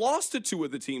 They've lost to 2 of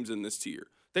the teams in this tier.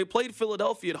 They played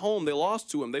Philadelphia at home. They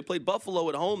lost to them. They played Buffalo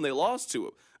at home. They lost to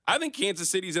them. I think Kansas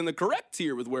City's in the correct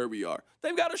tier with where we are.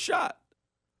 They've got a shot.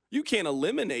 You can't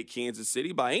eliminate Kansas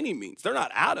City by any means. They're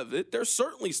not out of it. They're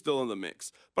certainly still in the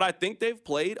mix. But I think they've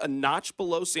played a notch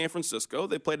below San Francisco.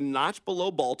 They played a notch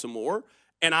below Baltimore.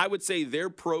 And I would say their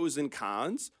pros and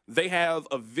cons, they have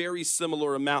a very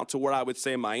similar amount to what I would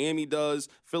say Miami does,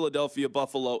 Philadelphia,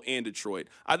 Buffalo, and Detroit.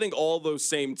 I think all those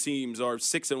same teams are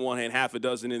 6 in one hand, half a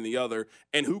dozen in the other.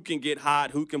 And who can get hot,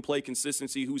 who can play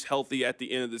consistency, who's healthy at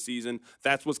the end of the season,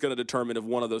 that's what's going to determine if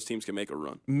one of those teams can make a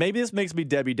run. Maybe this makes me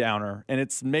Debbie Downer, and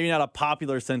it's maybe not a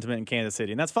popular sentiment in Kansas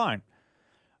City, and that's fine.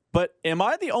 But am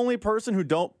I the only person who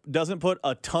doesn't put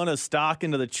a ton of stock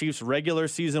into the Chiefs' regular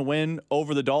season win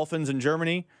over the Dolphins in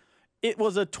Germany? It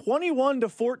was a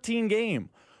 21-14 game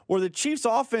where the Chiefs'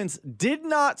 offense did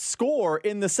not score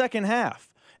in the second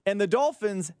half, and the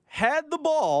Dolphins had the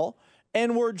ball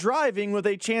and were driving with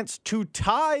a chance to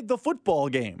tie the football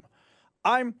game.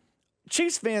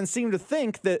 Chiefs fans seem to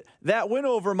think that win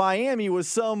over Miami was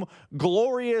some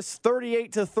glorious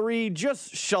 38-3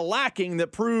 just shellacking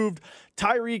that proved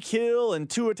Tyreek Hill and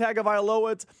Tua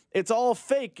Tagovailoa. It's all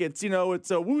fake. It's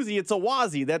a woozy, it's a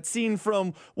wazi. That scene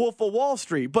from Wolf of Wall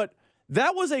Street. But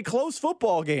that was a close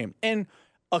football game. And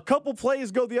a couple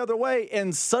plays go the other way,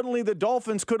 and suddenly the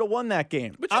Dolphins could have won that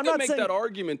game. But you can make that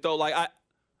argument, though. Like,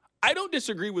 I don't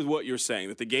disagree with what you're saying,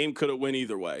 that the game could have went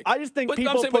either way. I just think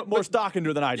people put more stock into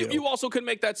it than I do. You also could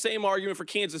make that same argument for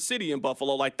Kansas City and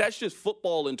Buffalo. Like, that's just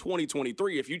football in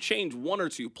 2023. If you change 1 or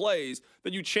 2 plays,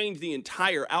 then you change the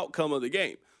entire outcome of the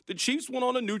game. The Chiefs went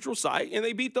on a neutral site, and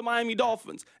they beat the Miami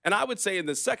Dolphins. And I would say in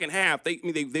the second half, they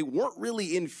weren't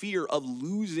really in fear of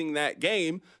losing that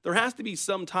game. There has to be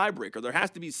some tiebreaker. There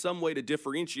has to be some way to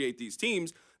differentiate these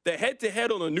teams. The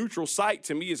head-to-head on a neutral site,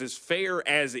 to me, is as fair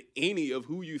as any of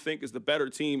who you think is the better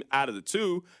team out of the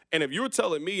 2. And if you're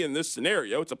telling me in this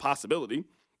scenario, it's a possibility,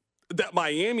 that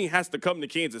Miami has to come to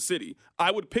Kansas City, I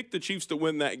would pick the Chiefs to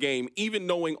win that game, even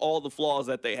knowing all the flaws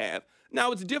that they have.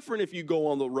 Now, it's different if you go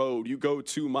on the road, you go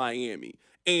to Miami,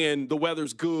 and the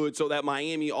weather's good, so that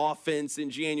Miami offense in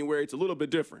January, it's a little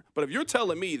bit different. But if you're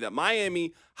telling me that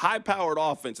Miami high-powered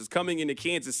offense is coming into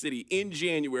Kansas City in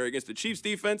January against the Chiefs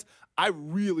defense, I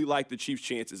really like the Chiefs'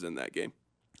 chances in that game.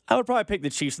 I would probably pick the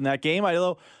Chiefs in that game. I don't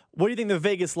know. What do you think the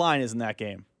Vegas line is in that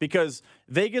game? Because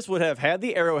Vegas would have had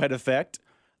the Arrowhead effect.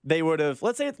 They would have,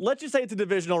 let's just say it's a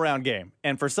divisional round game,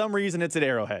 and for some reason it's at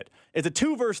Arrowhead. It's a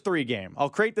 2-3 game. I'll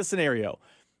create the scenario.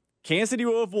 Kansas City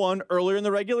would have won earlier in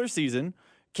the regular season.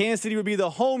 Kansas City would be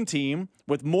the home team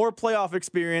with more playoff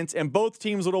experience, and both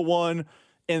teams would have won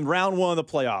in round one of the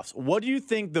playoffs. What do you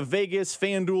think the Vegas,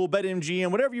 FanDuel,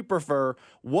 BetMGM, whatever you prefer,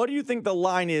 what do you think the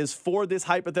line is for this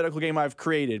hypothetical game I've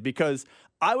created? Because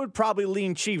I would probably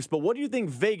lean Chiefs, but what do you think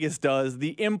Vegas does,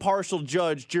 the impartial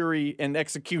judge, jury, and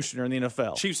executioner in the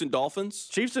NFL? Chiefs and Dolphins?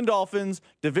 Chiefs and Dolphins,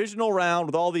 divisional round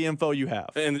with all the info you have.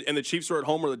 And the Chiefs are at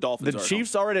home or the Dolphins are at home? The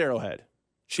Chiefs are at Arrowhead.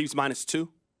 Chiefs -2?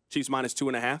 Chiefs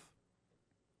 -2.5?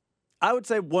 I would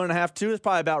say 1.5, 2 is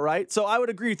probably about right. So I would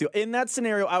agree with you. In that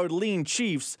scenario, I would lean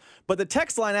Chiefs, but the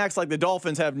text line acts like the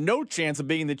Dolphins have no chance of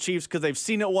beating the Chiefs because they've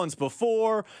seen it once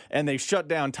before, and they shut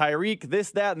down Tyreek,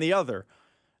 this, that, and the other.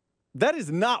 That is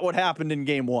not what happened in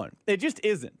game one. It just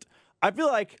isn't. I feel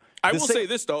like... I will say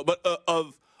this, though, but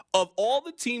of all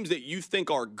the teams that you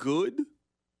think are good,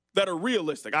 that are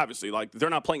realistic, obviously, like they're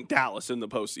not playing Dallas in the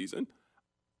postseason,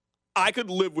 I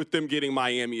could live with them getting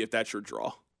Miami if that's your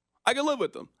draw. I could live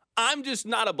with them. I'm just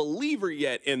not a believer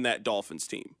yet in that Dolphins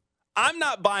team. I'm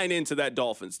not buying into that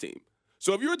Dolphins team.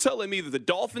 So if you're telling me that the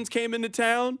Dolphins came into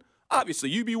town, obviously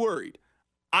you'd be worried.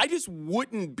 I just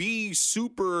wouldn't be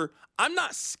I'm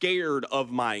not scared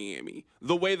of Miami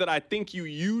the way that I think you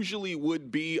usually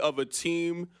would be of a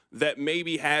team that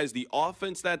maybe has the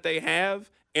offense that they have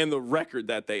and the record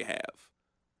that they have.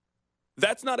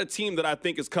 That's not a team that I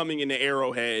think is coming into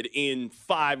Arrowhead in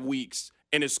 5 weeks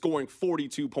and is scoring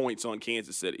 42 points on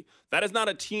Kansas City. That is not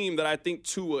a team that I think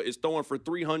Tua is throwing for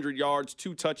 300 yards,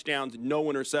 2 touchdowns, no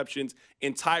interceptions,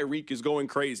 and Tyreek is going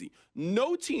crazy.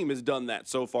 No team has done that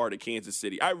so far to Kansas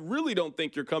City. I really don't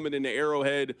think you're coming into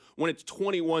Arrowhead when it's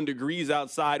 21 degrees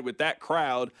outside with that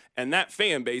crowd and that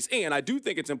fan base. And I do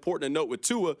think it's important to note with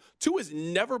Tua's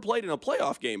never played in a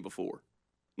playoff game before.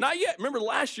 Not yet. Remember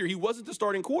last year, he wasn't the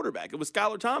starting quarterback. It was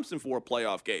Skylar Thompson for a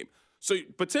playoff game. So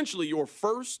potentially your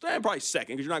first, probably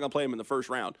second, because you're not going to play him in the first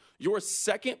round. Your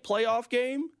second playoff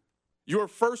game, your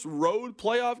first road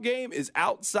playoff game is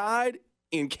outside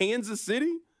in Kansas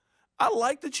City. I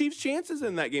like the Chiefs' chances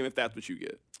in that game if that's what you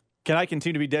get. Can I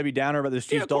continue to be Debbie Downer about this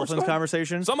Chiefs-Dolphins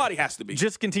conversation? Somebody has to be.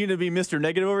 Just continue to be Mr.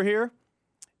 Negative over here.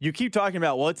 You keep talking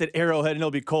about, well, it's at Arrowhead and it'll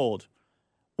be cold.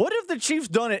 What have the Chiefs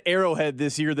done at Arrowhead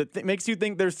this year that makes you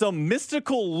think there's some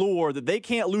mystical lure that they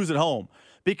can't lose at home?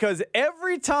 Because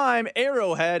every time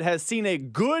Arrowhead has seen a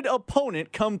good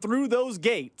opponent come through those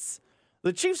gates,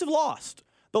 the Chiefs have lost.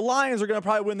 The Lions are going to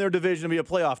probably win their division and be a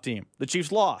playoff team. The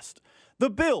Chiefs lost. The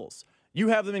Bills, you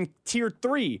have them in Tier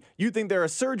 3. You think they're a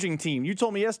surging team. You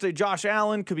told me yesterday Josh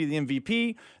Allen could be the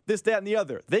MVP, this, that, and the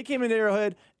other. They came into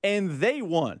Arrowhead, and they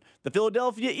won. The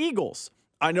Philadelphia Eagles,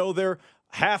 I know they're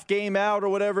half game out or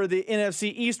whatever, the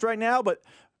NFC East right now, but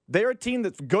they're a team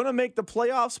that's going to make the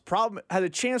playoffs, had a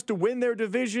chance to win their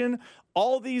division.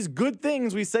 All these good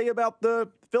things we say about the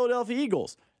Philadelphia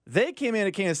Eagles. They came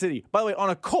into Kansas City, by the way, on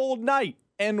a cold night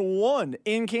and won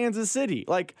in Kansas City.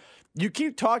 Like, you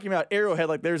keep talking about Arrowhead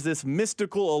like there's this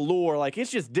mystical allure. Like,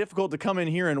 it's just difficult to come in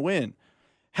here and win.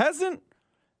 Hasn't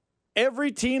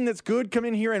every team that's good come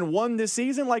in here and won this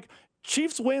season? Like,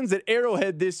 Chiefs wins at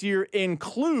Arrowhead this year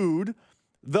include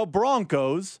the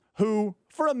Broncos, who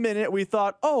for a minute we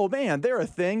thought, oh man, they're a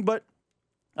thing, but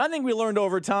I think we learned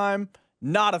over time,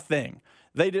 not a thing.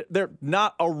 They're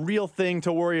not a real thing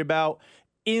to worry about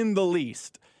in the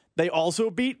least. They also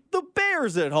beat the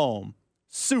Bears at home.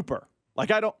 Super. Like,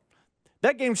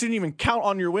 that game shouldn't even count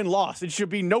on your win-loss. It should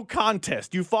be no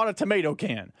contest. You fought a tomato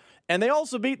can. And they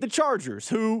also beat the Chargers,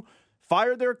 who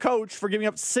fired their coach for giving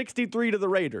up 63 to the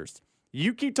Raiders.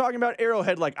 You keep talking about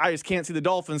Arrowhead like I just can't see the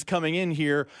Dolphins coming in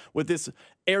here with this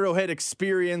Arrowhead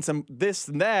experience and this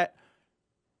and that.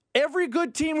 Every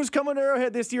good team who's coming to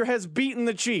Arrowhead this year has beaten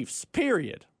the Chiefs,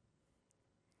 period.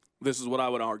 This is what I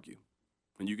would argue.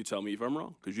 And you can tell me if I'm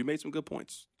wrong, because you made some good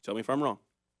points. Tell me if I'm wrong.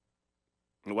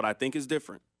 And what I think is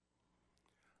different.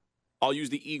 I'll use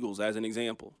the Eagles as an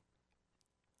example.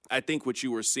 I think what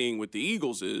you were seeing with the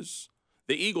Eagles is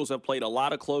the Eagles have played a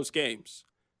lot of close games.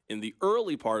 In the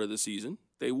early part of the season,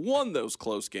 they won those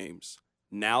close games.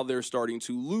 Now they're starting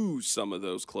to lose some of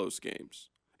those close games.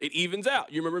 It evens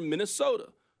out. You remember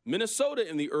Minnesota. Minnesota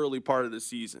in the early part of the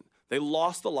season, they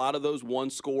lost a lot of those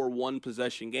one-score,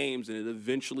 one-possession games, and it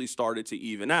eventually started to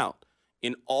even out.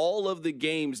 In all of the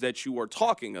games that you are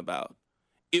talking about,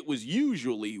 it was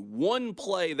usually one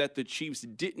play that the Chiefs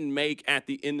didn't make at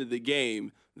the end of the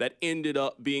game that ended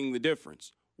up being the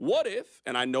difference. What if,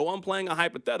 and I know I'm playing a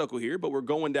hypothetical here, but we're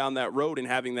going down that road and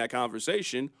having that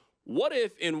conversation, what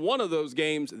if in one of those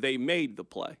games they made the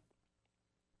play?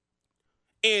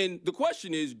 And the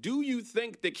question is, do you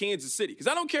think that Kansas City, because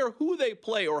I don't care who they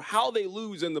play or how they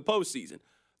lose in the postseason,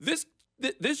 this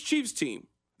Chiefs team,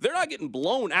 they're not getting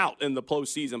blown out in the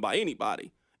postseason by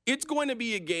anybody. It's going to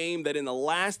be a game that in the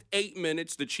last 8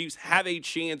 minutes, the Chiefs have a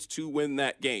chance to win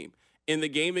that game. In the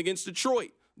game against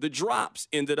Detroit, the drops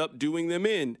ended up doing them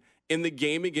in. In the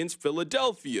game against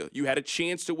Philadelphia, you had a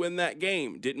chance to win that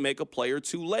game. Didn't make a play or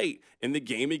two late. In the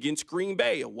game against Green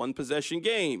Bay, a one-possession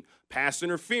game. Pass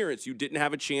interference, you didn't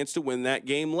have a chance to win that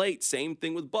game late. Same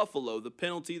thing with Buffalo. The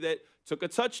penalty that took a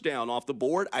touchdown off the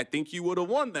board, I think you would have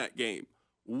won that game.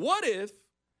 What if,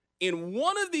 in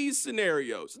one of these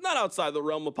scenarios, not outside the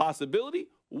realm of possibility,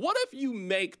 what if you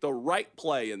make the right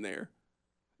play in there?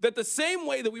 That the same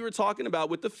way that we were talking about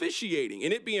with the officiating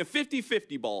and it being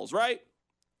 50-50 balls, right?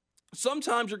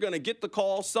 Sometimes you're going to get the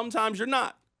call, sometimes you're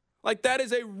not. Like, that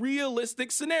is a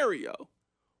realistic scenario.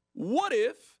 What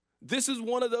if this is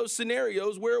one of those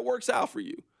scenarios where it works out for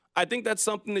you? I think that's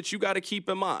something that you got to keep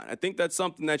in mind. I think that's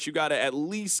something that you got to at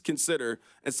least consider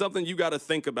and something you got to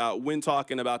think about when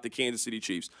talking about the Kansas City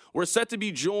Chiefs. We're set to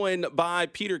be joined by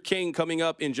Peter King coming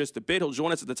up in just a bit. He'll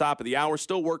join us at the top of the hour,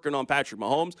 still working on Patrick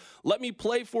Mahomes. Let me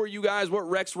play for you guys what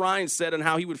Rex Ryan said on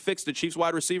how he would fix the Chiefs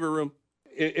wide receiver room.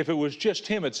 If it was just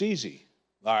him, it's easy.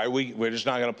 All right, we're just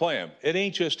not going to play him. It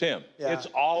ain't just him. Yeah. It's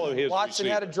all of his Watson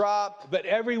receivers. had a drop. But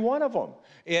every one of them.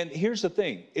 And here's the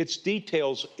thing. It's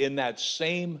details in that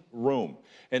same room.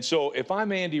 And so if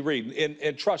I'm Andy Reid,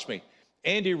 and trust me,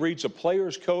 Andy Reid's a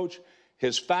player's coach.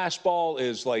 His fastball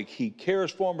is like he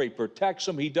cares for him. He protects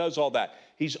him. He does all that.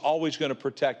 He's always going to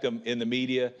protect him in the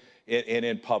media and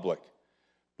in public.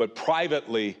 But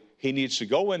privately, he needs to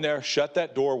go in there, shut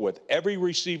that door with every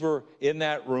receiver in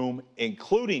that room,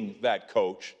 including that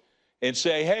coach, and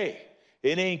say, hey,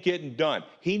 it ain't getting done.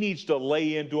 He needs to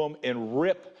lay into him and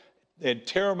rip and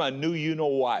tear him a new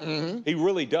you-know-what. Mm-hmm. He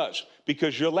really does,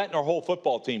 because you're letting our whole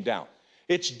football team down.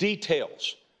 It's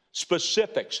details,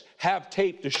 specifics, have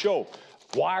tape to show.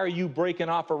 Why are you breaking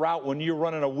off a route when you're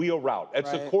running a wheel route?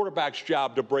 It's right. The quarterback's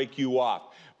job to break you off.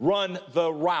 Run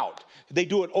the route. They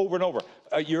do it over and over.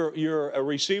 You're a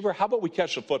receiver. How about we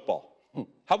catch the football?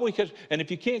 How about we catch? And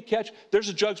if you can't catch, there's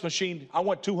a jugs machine. I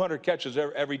want 200 catches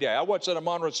every day. I watch that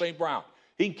Amon-Ra St. Brown.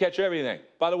 He can catch everything.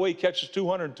 By the way, he catches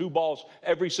 202 balls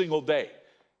every single day.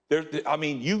 I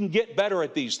mean, you can get better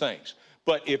at these things.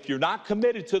 But if you're not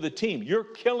committed to the team, you're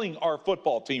killing our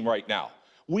football team right now.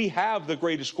 We have the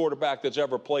greatest quarterback that's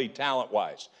ever played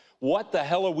talent-wise. What the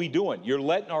hell are we doing? You're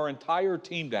letting our entire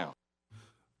team down.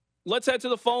 Let's head to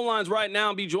the phone lines right now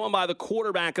and be joined by the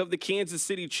quarterback of the Kansas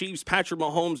City Chiefs. Patrick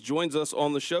Mahomes joins us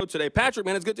on the show today. Patrick,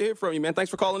 man, it's good to hear from you, man.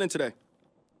 Thanks for calling in today.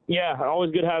 Yeah,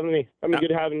 always good having me. I mean,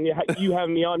 good having you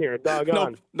having me on here.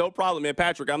 Doggone. No problem, man.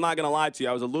 Patrick, I'm not going to lie to you.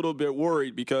 I was a little bit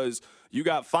worried because you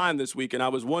got fined this week, and I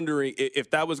was wondering if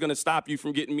that was going to stop you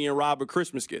from getting me and Rob a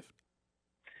Christmas gift.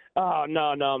 Oh,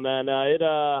 no, man.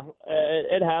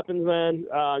 It happens, man.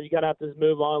 You got to have to just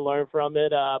move on and learn from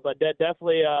it. But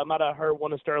definitely might have hurt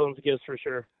one of Sterling's gifts for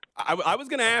sure. I was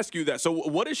going to ask you that. So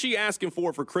what is she asking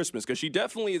for Christmas? Because she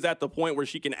definitely is at the point where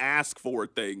she can ask for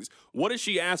things. What does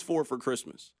she ask for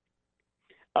Christmas?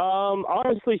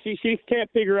 Honestly, she can't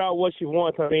figure out what she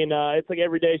wants. I mean, it's like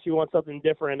every day she wants something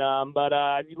different. But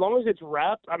as long as it's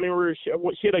wrapped, I mean, she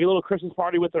had like a little Christmas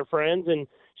party with her friends, and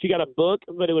she got a book,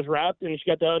 but it was wrapped, and she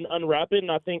got to unwrap it.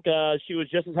 And I think she was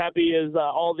just as happy as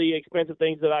all the expensive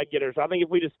things that I get her. So I think if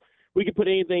we could put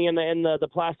anything in the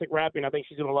plastic wrapping, I think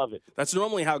she's gonna love it. That's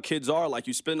normally how kids are. Like,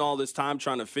 you spend all this time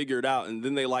trying to figure it out, and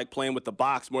then they like playing with the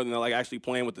box more than they like actually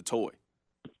playing with the toy.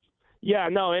 Yeah,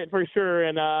 no, for sure,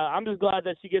 and I'm just glad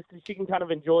that she can kind of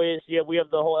enjoy it. We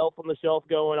have the whole Elf on the Shelf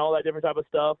going, all that different type of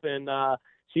stuff, and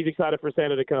she's excited for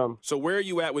Santa to come. So where are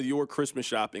you at with your Christmas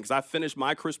shopping? Because I finished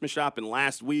my Christmas shopping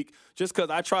last week, just because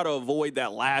I try to avoid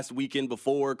that last weekend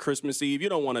before Christmas Eve. You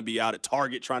don't want to be out at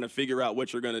Target trying to figure out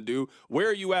what you're going to do. Where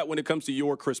are you at when it comes to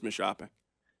your Christmas shopping?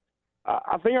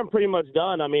 I think I'm pretty much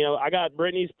done. I mean, I got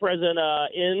Brittany's present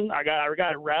in. I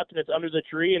got it wrapped, and it's under the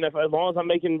tree. And as long as I'm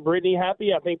making Brittany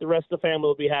happy, I think the rest of the family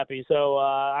will be happy. So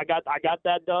I got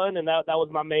that done, and that was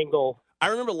my main goal. I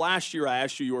remember last year I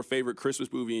asked you your favorite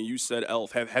Christmas movie, and you said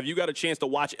Elf. Have you got a chance to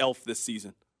watch Elf this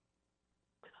season?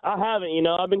 I haven't.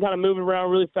 I've been kind of moving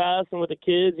around really fast, and with the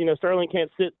kids, Sterling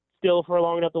can't sit still for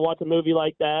long enough to watch a movie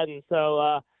like that, and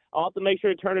so I'll have to make sure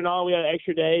to turn it on. We have an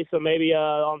extra day, so maybe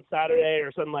on Saturday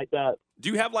or something like that. Do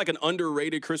you have like an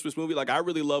underrated Christmas movie? Like, I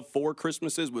really love Four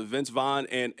Christmases with Vince Vaughn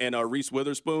and Reese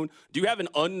Witherspoon. Do you have an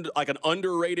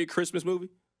underrated Christmas movie?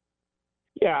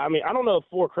 Yeah, I mean, I don't know if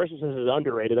Four Christmases is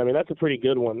underrated. I mean, that's a pretty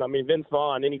good one. I mean, Vince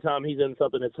Vaughn, anytime he's in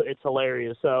something, it's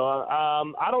hilarious. So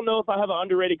I don't know if I have an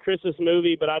underrated Christmas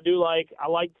movie, but I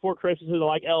like Four Christmases. I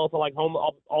like Elf. I like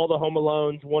all the Home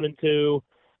Alones 1 and 2.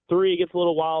 3 gets a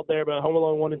little wild there, but Home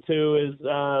Alone 1 and 2 is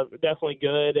definitely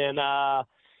good. And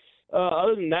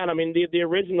other than that, I mean, the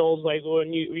originals, like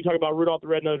when you talk about Rudolph the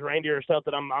Red-Nosed Reindeer or stuff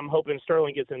that I'm hoping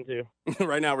Sterling gets into.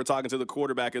 Right now, we're talking to the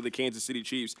quarterback of the Kansas City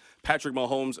Chiefs, Patrick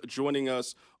Mahomes, joining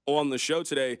us on the show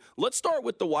today. Let's start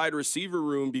with the wide receiver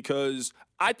room because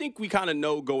I think we kind of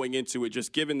know going into it,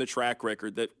 just given the track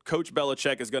record, that Coach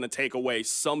Belichick is going to take away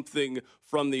something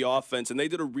from the offense. And they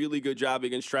did a really good job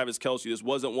against Travis Kelce. This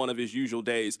wasn't one of his usual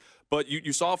days. But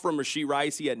you saw from Rashee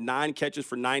Rice, he had 9 catches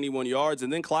for 91 yards.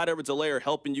 And then Clyde Edwards-Helaire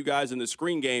helping you guys in the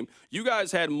screen game. You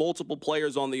guys had multiple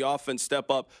players on the offense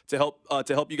step up to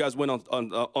help you guys win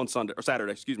on Sunday or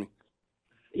Saturday. Excuse me.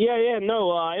 Yeah,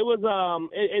 no, it was.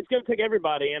 It's going to take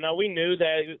everybody, and we knew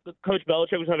that Coach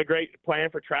Belichick was having a great plan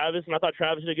for Travis, and I thought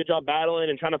Travis did a good job battling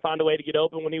and trying to find a way to get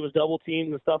open when he was double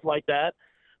teamed and stuff like that.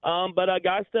 But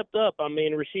guys stepped up. I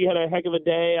mean, Rashee had a heck of a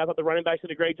day. I thought the running backs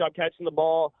did a great job catching the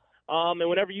ball. And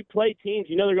whenever you play teams,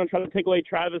 you know they're going to try to take away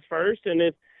Travis first, and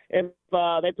if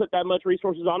they put that much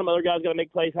resources on him, other guys got to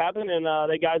make plays happen, and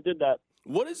the guys did that.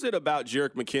 What is it about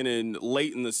Jerick McKinnon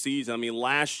late in the season? I mean,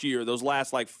 last year, those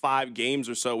last 5 games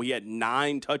or so, he had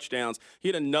 9 touchdowns. He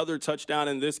had another touchdown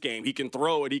in this game. He can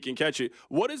throw it. He can catch it.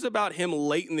 What is about him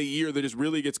late in the year that just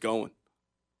really gets going?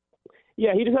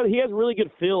 Yeah, he has a really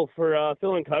good feel for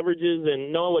filling coverages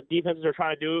and knowing what defenses are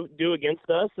trying to do against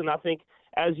us. And I think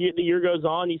as the year goes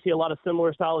on, you see a lot of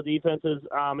similar style of defenses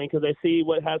because they see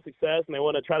what has success and they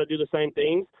want to try to do the same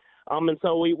things. And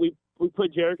so we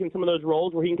put Jerick in some of those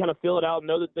roles where he can kind of fill it out and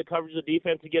know that the coverage of the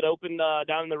defense to get open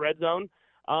down in the red zone.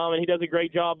 And he does a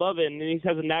great job of it. And he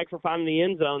has a knack for finding the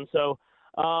end zone. So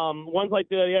ones like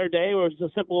the other day where it's a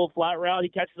simple flat route, he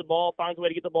catches the ball, finds a way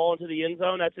to get the ball into the end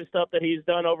zone. That's just stuff that he's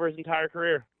done over his entire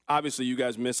career. Obviously, you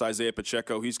guys miss Isaiah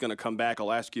Pacheco. He's going to come back.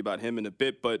 I'll ask you about him in a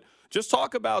bit. But just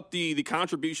talk about the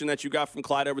contribution that you got from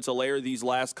Clyde Edwards-Helaire these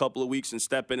last couple of weeks and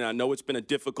stepping in. I know it's been a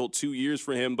difficult 2 years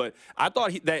for him, but I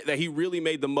thought that he really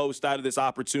made the most out of this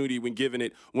opportunity when given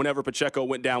it whenever Pacheco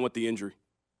went down with the injury.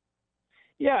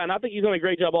 Yeah, and I think he's done a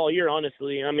great job all year,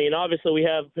 honestly. I mean, obviously we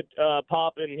have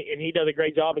Pop, and he does a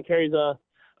great job and carries a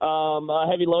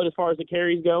heavy load as far as the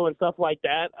carries go and stuff like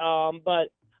that. But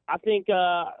I think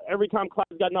every time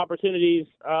Clyde's gotten opportunities,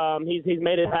 he's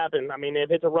made it happen. I mean, if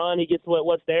it's a run, he gets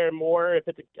what's there and more. If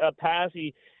it's a pass,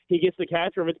 he gets the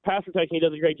catch. Or if it's pass protection, he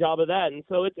does a great job of that. And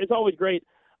so it's always great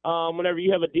whenever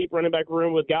you have a deep running back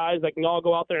room with guys that can all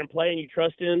go out there and play and you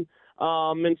trust in.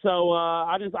 And so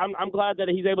I'm glad that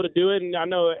he's able to do it. And I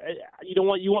know you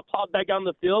want Pop back on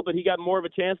the field, but he got more of a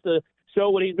chance to show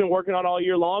what he's been working on all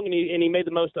year long, and he made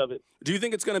the most of it. Do you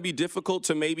think it's going to be difficult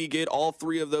to maybe get all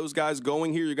 3 of those guys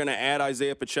going here? You're going to add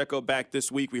Isaiah Pacheco back this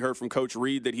week. We heard from Coach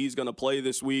Reed that he's going to play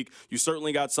this week. You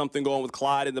certainly got something going with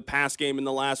Clyde in the pass game in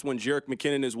the last one, Jerick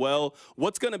McKinnon as well.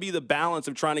 What's going to be the balance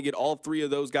of trying to get all 3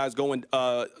 of those guys going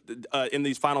in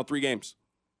these final 3 games?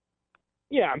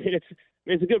 Yeah, I mean,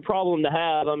 it's a good problem to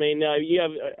have. I mean, you have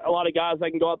a lot of guys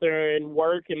that can go out there and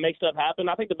work and make stuff happen.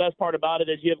 I think the best part about it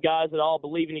is you have guys that all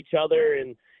believe in each other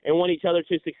and want each other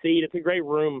to succeed. It's a great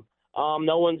room.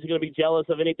 No one's going to be jealous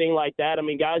of anything like that. I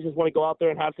mean, guys just want to go out there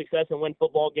and have success and win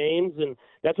football games, and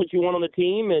that's what you want on the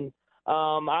team. And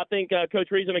I think Coach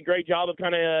Reed's done a great job of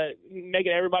kind of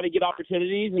making everybody get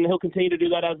opportunities, and he'll continue to do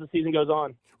that as the season goes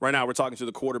on. Right now, we're talking to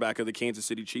the quarterback of the Kansas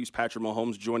City Chiefs, Patrick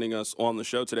Mahomes, joining us on the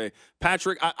show today.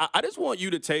 Patrick, I just want you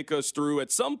to take us through,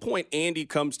 at some point, Andy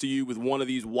comes to you with one of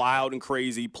these wild and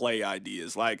crazy play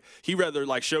ideas. Like, he rather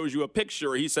shows you a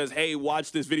picture, or he says, hey,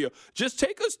 watch this video. Just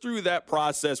take us through that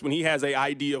process when he has an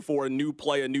idea for a new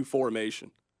play, a new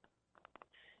formation.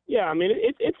 Yeah, I mean,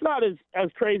 it's not as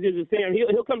crazy as it seems.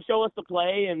 He'll come show us the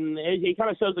play, and he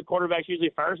kind of shows the quarterbacks usually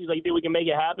first. He's like, dude, we can make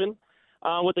it happen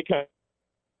with the coach.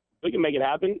 We can make it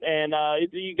happen. And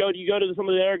you go to some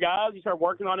of the other guys, you start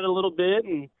working on it a little bit,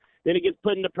 and then it gets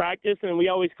put into practice. And we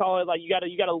always call it you got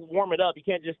to warm it up. You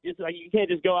can't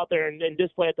just go out there and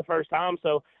display it the first time.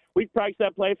 So we've practiced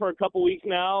that play for a couple weeks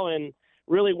now and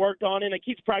really worked on it. And it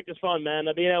keeps practice fun, man.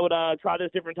 Being able to try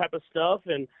this different type of stuff,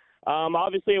 and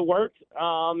obviously it worked.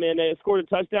 And it scored a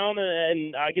touchdown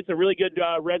and gets a really good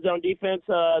red zone defense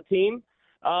team.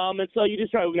 And so you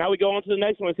just try. Now we go on to the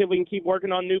next one and see if we can keep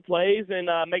working on new plays and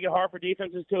make it hard for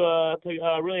defenses to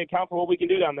really account for what we can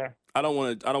do down there. I don't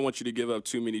want you to give up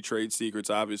too many trade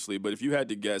secrets, obviously, but if you had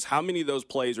to guess, how many of those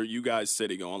plays are you guys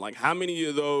sitting on? Like, how many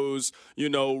of those,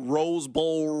 Rose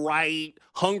Bowl right,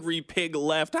 hungry pig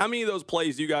left? How many of those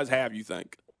plays do you guys have, you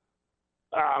think?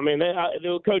 I mean,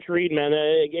 Coach Reed, man,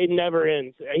 it never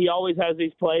ends. He always has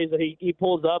these plays that he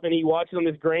pulls up and he watches on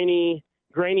this grainy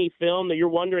film that you're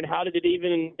wondering how did it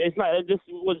even. This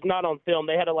was not on film.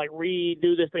 They had to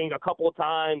redo this thing a couple of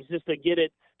times just to get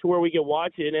it to where we could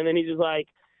watch it. And then he's just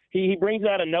he brings it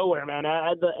out of nowhere, man.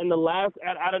 Out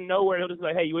of nowhere, he'll just be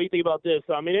like, hey, what do you think about this?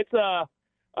 So, I mean, it's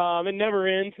it never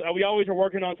ends. We always are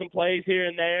working on some plays here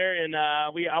and there, and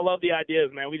I love the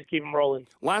ideas, man. We just keep them rolling.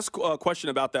 Last question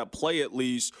about that play, at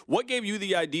least. What gave you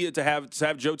the idea to have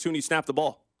Joe Toney snap the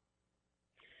ball?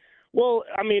 Well,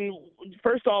 I mean,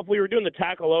 first off, we were doing the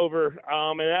tackle over,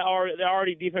 and that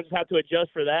already defenses have to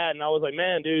adjust for that. And I was like,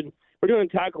 man, dude, we're doing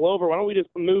tackle over. Why don't we just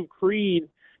move Creed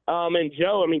and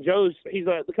Joe? I mean, he's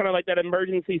kind of like that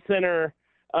emergency center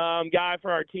guy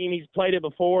for our team. He's played it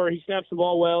before. He snaps the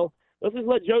ball well. Let's just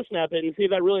let Joe snap it and see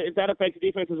if that affects the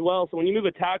defense as well. So when you move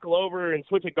a tackle over and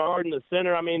switch a guard in the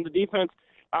center, I mean, the defense,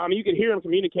 you could hear them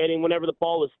communicating whenever the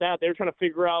ball was snapped. They were trying to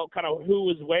figure out kind of who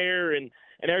was where and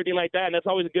everything like that. And that's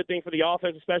always a good thing for the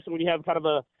offense, especially when you have kind of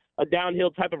a downhill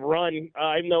type of run,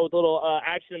 even though with a little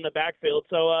action in the backfield.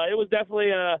 So it was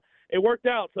definitely it worked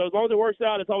out. So as long as it works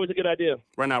out, it's always a good idea.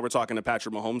 Right now we're talking to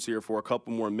Patrick Mahomes here for a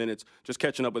couple more minutes, just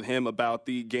catching up with him about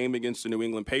the game against the New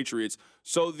England Patriots.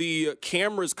 So the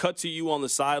cameras cut to you on the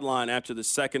sideline after the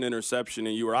second interception,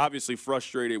 and you were obviously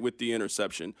frustrated with the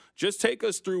interception. Just take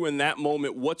us through in that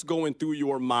moment what's going through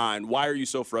your mind. Why are you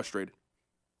so frustrated?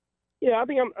 Yeah, I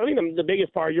think the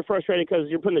biggest part, you're frustrated because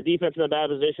you're putting the defense in a bad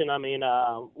position. I mean,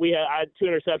 I had 2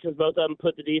 interceptions. Both of them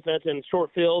put the defense in short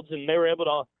fields, and they were able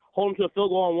to hold them to a field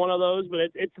goal on one of those. But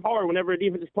it's hard whenever a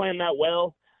defense is playing that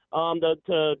well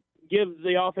to give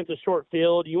the offense a short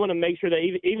field. You want to make sure that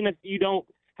even if you don't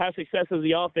have success as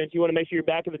the offense, you want to make sure you're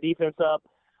backing the defense up,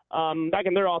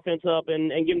 backing their offense up,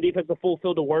 and giving defense a full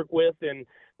field to work with. And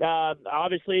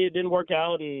obviously it didn't work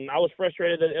out, and I was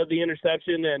frustrated of the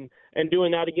interception and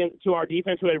doing that again to our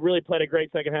defense, who had really played a great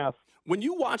second half. When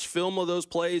you watch film of those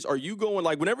plays, are you going,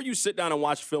 like, whenever you sit down and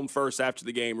watch film first after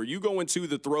the game, are you going to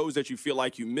the throws that you feel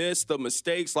like you missed, the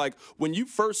mistakes? Like, when you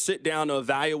first sit down to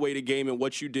evaluate a game and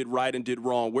what you did right and did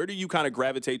wrong, where do you kind of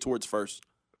gravitate towards first?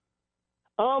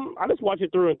 I just watch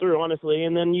it through and through, honestly,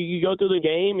 and then you go through the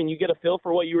game and you get a feel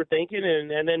for what you were thinking,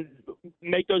 and then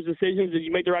make those decisions. Did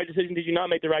you make the right decision? Did you not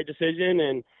make the right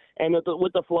decision? And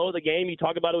with the flow of the game, you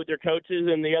talk about it with your coaches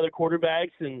and the other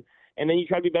quarterbacks, and then you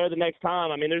try to be better the next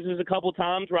time. I mean, there's a couple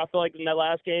times where I feel like in that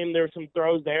last game there were some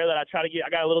throws there that I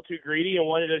got a little too greedy and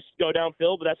wanted to just go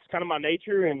downfield, but that's kind of my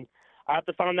nature, and I have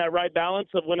to find that right balance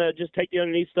of when to just take the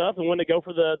underneath stuff and when to go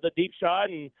for the deep shot.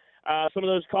 And some of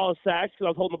those calls sacks because I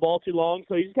was holding the ball too long.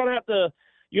 So you just kind of have to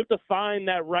find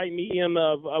that right medium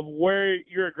of where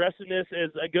your aggressiveness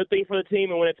is a good thing for the team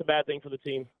and when it's a bad thing for the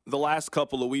team. The last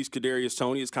couple of weeks, Kadarius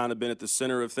Toney has kind of been at the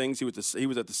center of things. He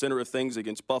was at the center of things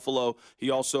against Buffalo. He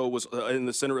also was in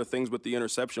the center of things with the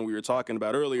interception we were talking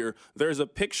about earlier. There's a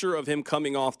picture of him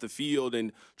coming off the field,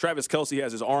 and Travis Kelce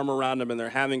has his arm around him, and they're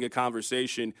having a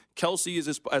conversation. Kelce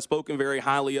has spoken very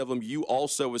highly of him. You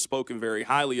also have spoken very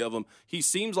highly of him. He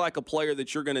seems like a player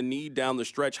that you're going to need down the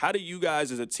stretch. How do you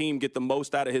guys as a team get the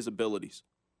most out of his abilities?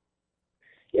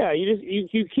 Yeah,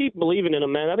 you keep believing in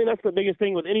him, man. I think that's the biggest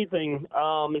thing with anything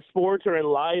in sports or in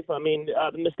life. I mean,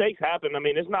 the mistakes happen. I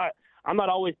mean, I'm not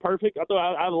always perfect.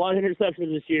 I have a lot of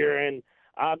interceptions this year, and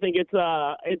I think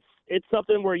it's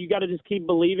something where you got to just keep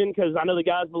believing, because I know the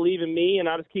guys believe in me, and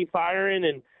I just keep firing,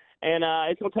 and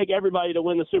it's going to take everybody to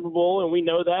win the Super Bowl, and we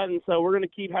know that, and so we're going to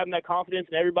keep having that confidence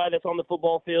in everybody that's on the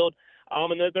football field.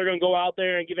 And they're going to go out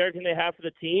there and give everything they have for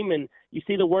the team. And you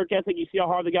see the work ethic. You see how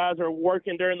hard the guys are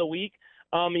working during the week.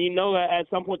 And you know at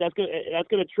some point that's going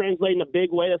to translate in a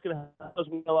big way. That's going to have us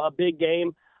win a big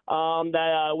game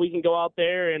that we can go out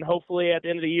there and hopefully at the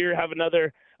end of the year have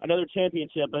another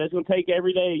championship. But it's going to take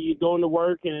every day you going to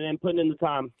work and putting in the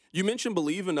time. You mentioned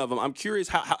believing of him. I'm curious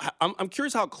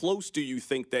how close do you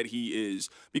think that he is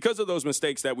because of those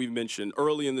mistakes that we've mentioned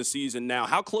early in the season. Now,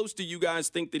 how close do you guys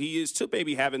think that he is to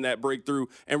maybe having that breakthrough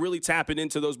and really tapping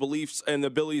into those beliefs and the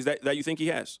abilities that you think he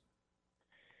has?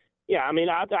 Yeah, I mean,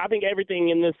 I think everything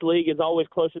in this league is always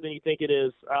closer than you think it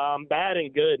is. Bad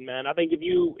and good, man. I think if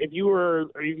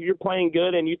you're playing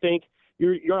good and you think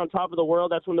you're on top of the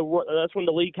world, that's when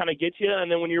the league kind of gets you. And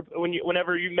then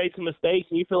whenever you've made some mistakes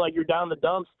and you feel like you're down in the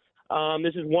dumps,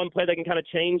 this is one play that can kind of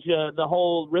change the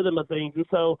whole rhythm of things. And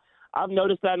so I've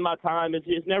noticed that in my time.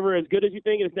 It's never as good as you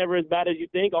think, and it's never as bad as you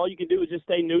think. All you can do is just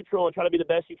stay neutral and try to be the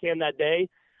best you can that day,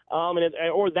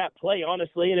 or that play,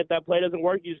 honestly. And if that play doesn't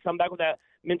work, you just come back with that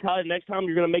mentality. Next time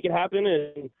you're going to make it happen,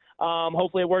 and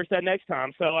hopefully it works that next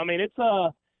time. So I mean, it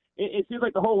seems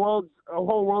like the whole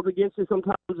world's against you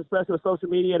sometimes, especially with social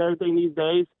media and everything these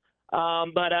days.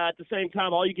 But at the same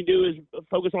time, all you can do is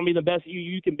focus on being the best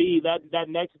you can be that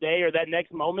next day or that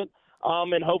next moment.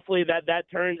 And hopefully that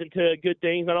turns into good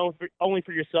things, not only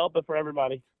for yourself, but for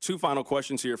everybody. Two final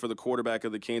questions here for the quarterback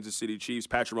of the Kansas City Chiefs,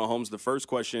 Patrick Mahomes. The first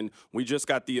question, we just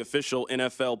got the official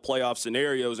NFL playoff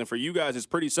scenarios, and for you guys, it's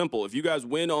pretty simple. If you guys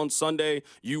win on Sunday,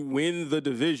 you win the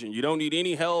division. You don't need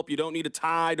any help. You don't need a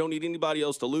tie. Don't need anybody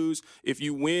else to lose. If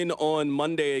you win on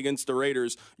Monday against the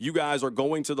Raiders, you guys are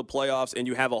going to the playoffs, and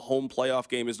you have a home playoff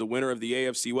game as the winner of the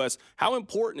AFC West. How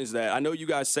important is that? I know you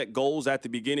guys set goals at the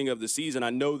beginning of the season.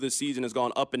 I know this season has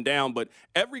gone up and down, but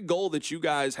every goal that you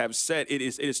guys have set, it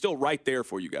is still right there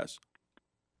for you guys.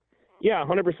 Yeah,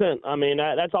 100%. I mean,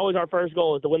 that's always our first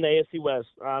goal, is to win the AFC West.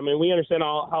 I mean, we understand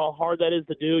how hard that is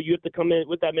to do. You have to come in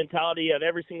with that mentality of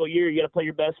every single year. You got to play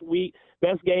your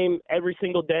best game every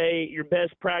single day, your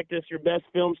best practice, your best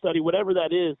film study, whatever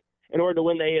that is, in order to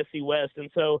win the AFC West. And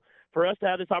so for us to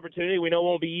have this opportunity, we know it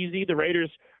won't be easy. The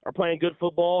Raiders are playing good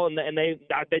football, and they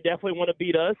definitely want to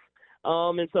beat us.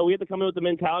 And so we have to come in with the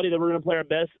mentality that we're going to play our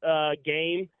best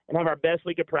game and have our best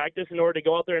week of practice in order to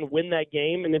go out there and win that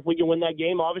game. And if we can win that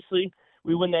game, obviously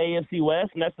we win the AFC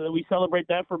West, and we celebrate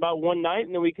that for about one night,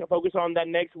 and then we can focus on that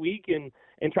next week and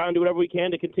try and do whatever we can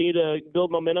to continue to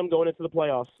build momentum going into the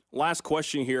playoffs. Last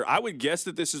question here. I would guess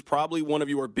that this is probably one of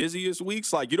your busiest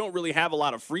weeks. Like, you don't really have a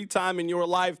lot of free time in your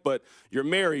life, but you're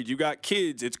married, you got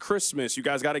kids, it's Christmas, you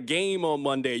guys got a game on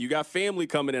Monday, you got family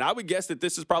coming in. I would guess that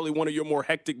this is probably one of your more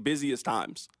hectic, busiest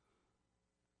times.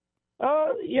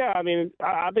 Yeah, I mean,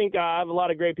 I think I have a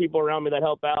lot of great people around me that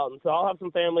help out, and so I'll have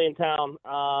some family in town.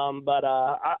 But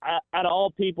out of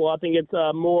all people, I think it's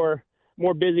more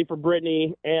busy for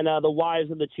Brittany and the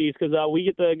wives of the Chiefs, because we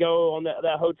get to go on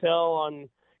that hotel on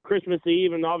Christmas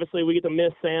Eve, and obviously we get to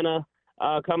miss Santa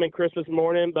coming Christmas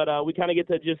morning. But we kind of get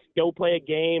to just go play a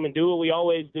game and do what we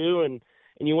always do, and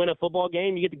you win a football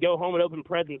game, you get to go home and open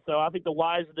presents. So I think the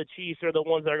wives of the Chiefs are the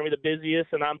ones that are going to be the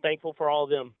busiest, and I'm thankful for all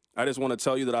of them. I just want to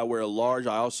tell you that I wear a large.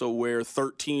 I also wear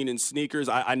 13 in sneakers.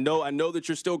 I know that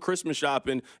you're still Christmas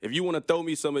shopping. If you want to throw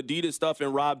me some Adidas stuff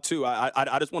and Rob too,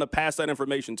 I just want to pass that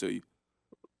information to you.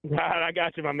 I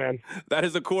got you, my man. That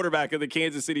is the quarterback of the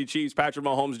Kansas City Chiefs, Patrick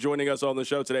Mahomes, joining us on the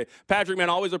show today. Patrick, man,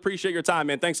 always appreciate your time,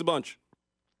 man. Thanks a bunch.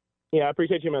 Yeah, I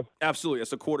appreciate you, man. Absolutely.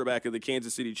 That's the quarterback of the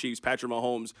Kansas City Chiefs, Patrick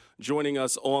Mahomes, joining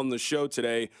us on the show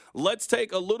today. Let's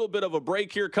take a little bit of a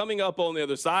break here. Coming up on the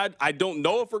other side, I don't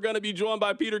know if we're going to be joined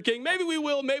by Peter King. Maybe we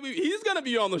will. Maybe he's going to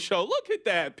be on the show. Look at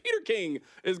that. Peter King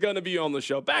is going to be on the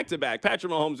show. Back to back,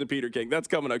 Patrick Mahomes and Peter King. That's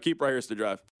coming up. Keep right here, It's The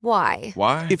Drive. Why?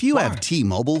 Why? If you have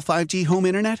T-Mobile 5G home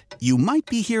internet, you might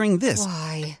be hearing this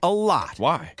Why? a lot.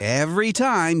 Why? Every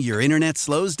time your internet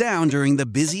slows down during the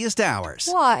busiest hours.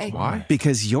 Why? Why?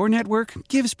 Because your network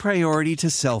gives priority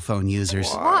to cell phone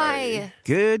users. Why?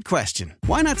 Good question.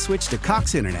 Why not switch to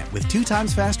Cox Internet with 2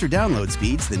 times faster download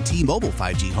speeds than T-Mobile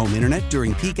 5G home internet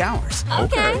during peak hours?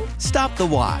 Okay. Stop the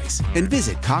whys and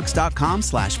visit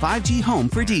cox.com/5G home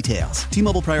for details.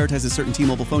 T-Mobile prioritizes certain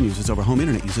T-Mobile phone users over home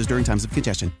internet users during times of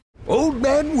congestion. Old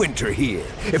Man Winter here.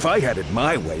 If I had it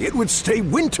my way, it would stay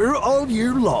winter all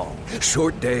year long.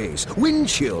 Short days, wind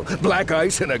chill, black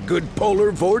ice, and a good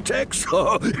polar vortex.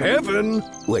 Oh, heaven.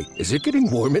 Wait, is it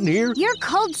getting warm in here? Your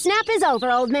cold snap is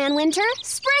over, Old Man Winter.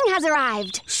 Spring has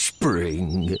arrived.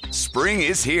 Spring. Spring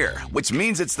is here, which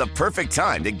means it's the perfect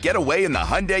time to get away in the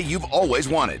Hyundai you've always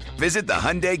wanted. Visit the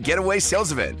Hyundai Getaway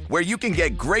Sales Event, where you can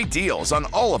get great deals on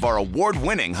all of our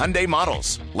award-winning Hyundai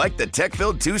models, like the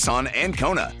tech-filled Tucson and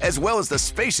Kona, as well as the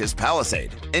spacious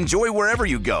Palisade. Enjoy wherever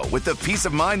you go with the peace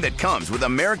of mind that comes with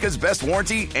America's best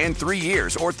warranty and 3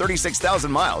 years or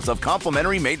 36,000 miles of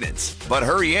complimentary maintenance. But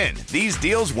hurry in, these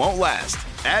deals won't last.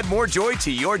 Add more joy to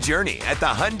your journey at the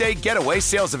Hyundai Getaway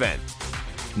Sales Event.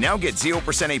 Now get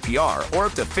 0% APR or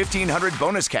up to $1,500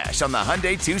 bonus cash on the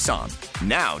Hyundai Tucson.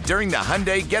 Now, during the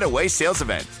Hyundai Getaway Sales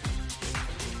Event.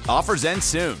 Offers end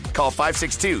soon. Call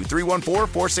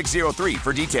 562-314-4603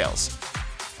 for details.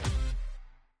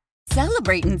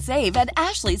 Celebrate and save at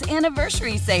Ashley's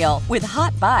Anniversary Sale. With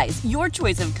Hot Buys, your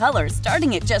choice of colors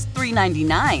starting at just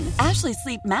 $3.99. Ashley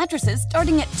Sleep mattresses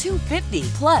starting at $2.50.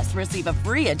 Plus, receive a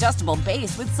free adjustable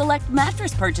base with select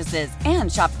mattress purchases. And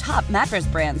shop top mattress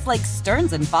brands like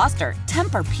Stearns & Foster,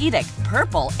 Tempur-Pedic,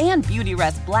 Purple, and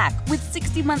Beautyrest Black with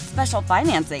 60-month special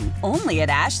financing. Only at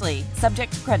Ashley.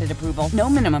 Subject to credit approval. No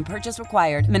minimum purchase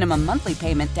required. Minimum monthly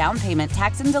payment, down payment,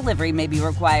 tax, and delivery may be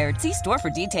required. See store for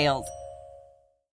details.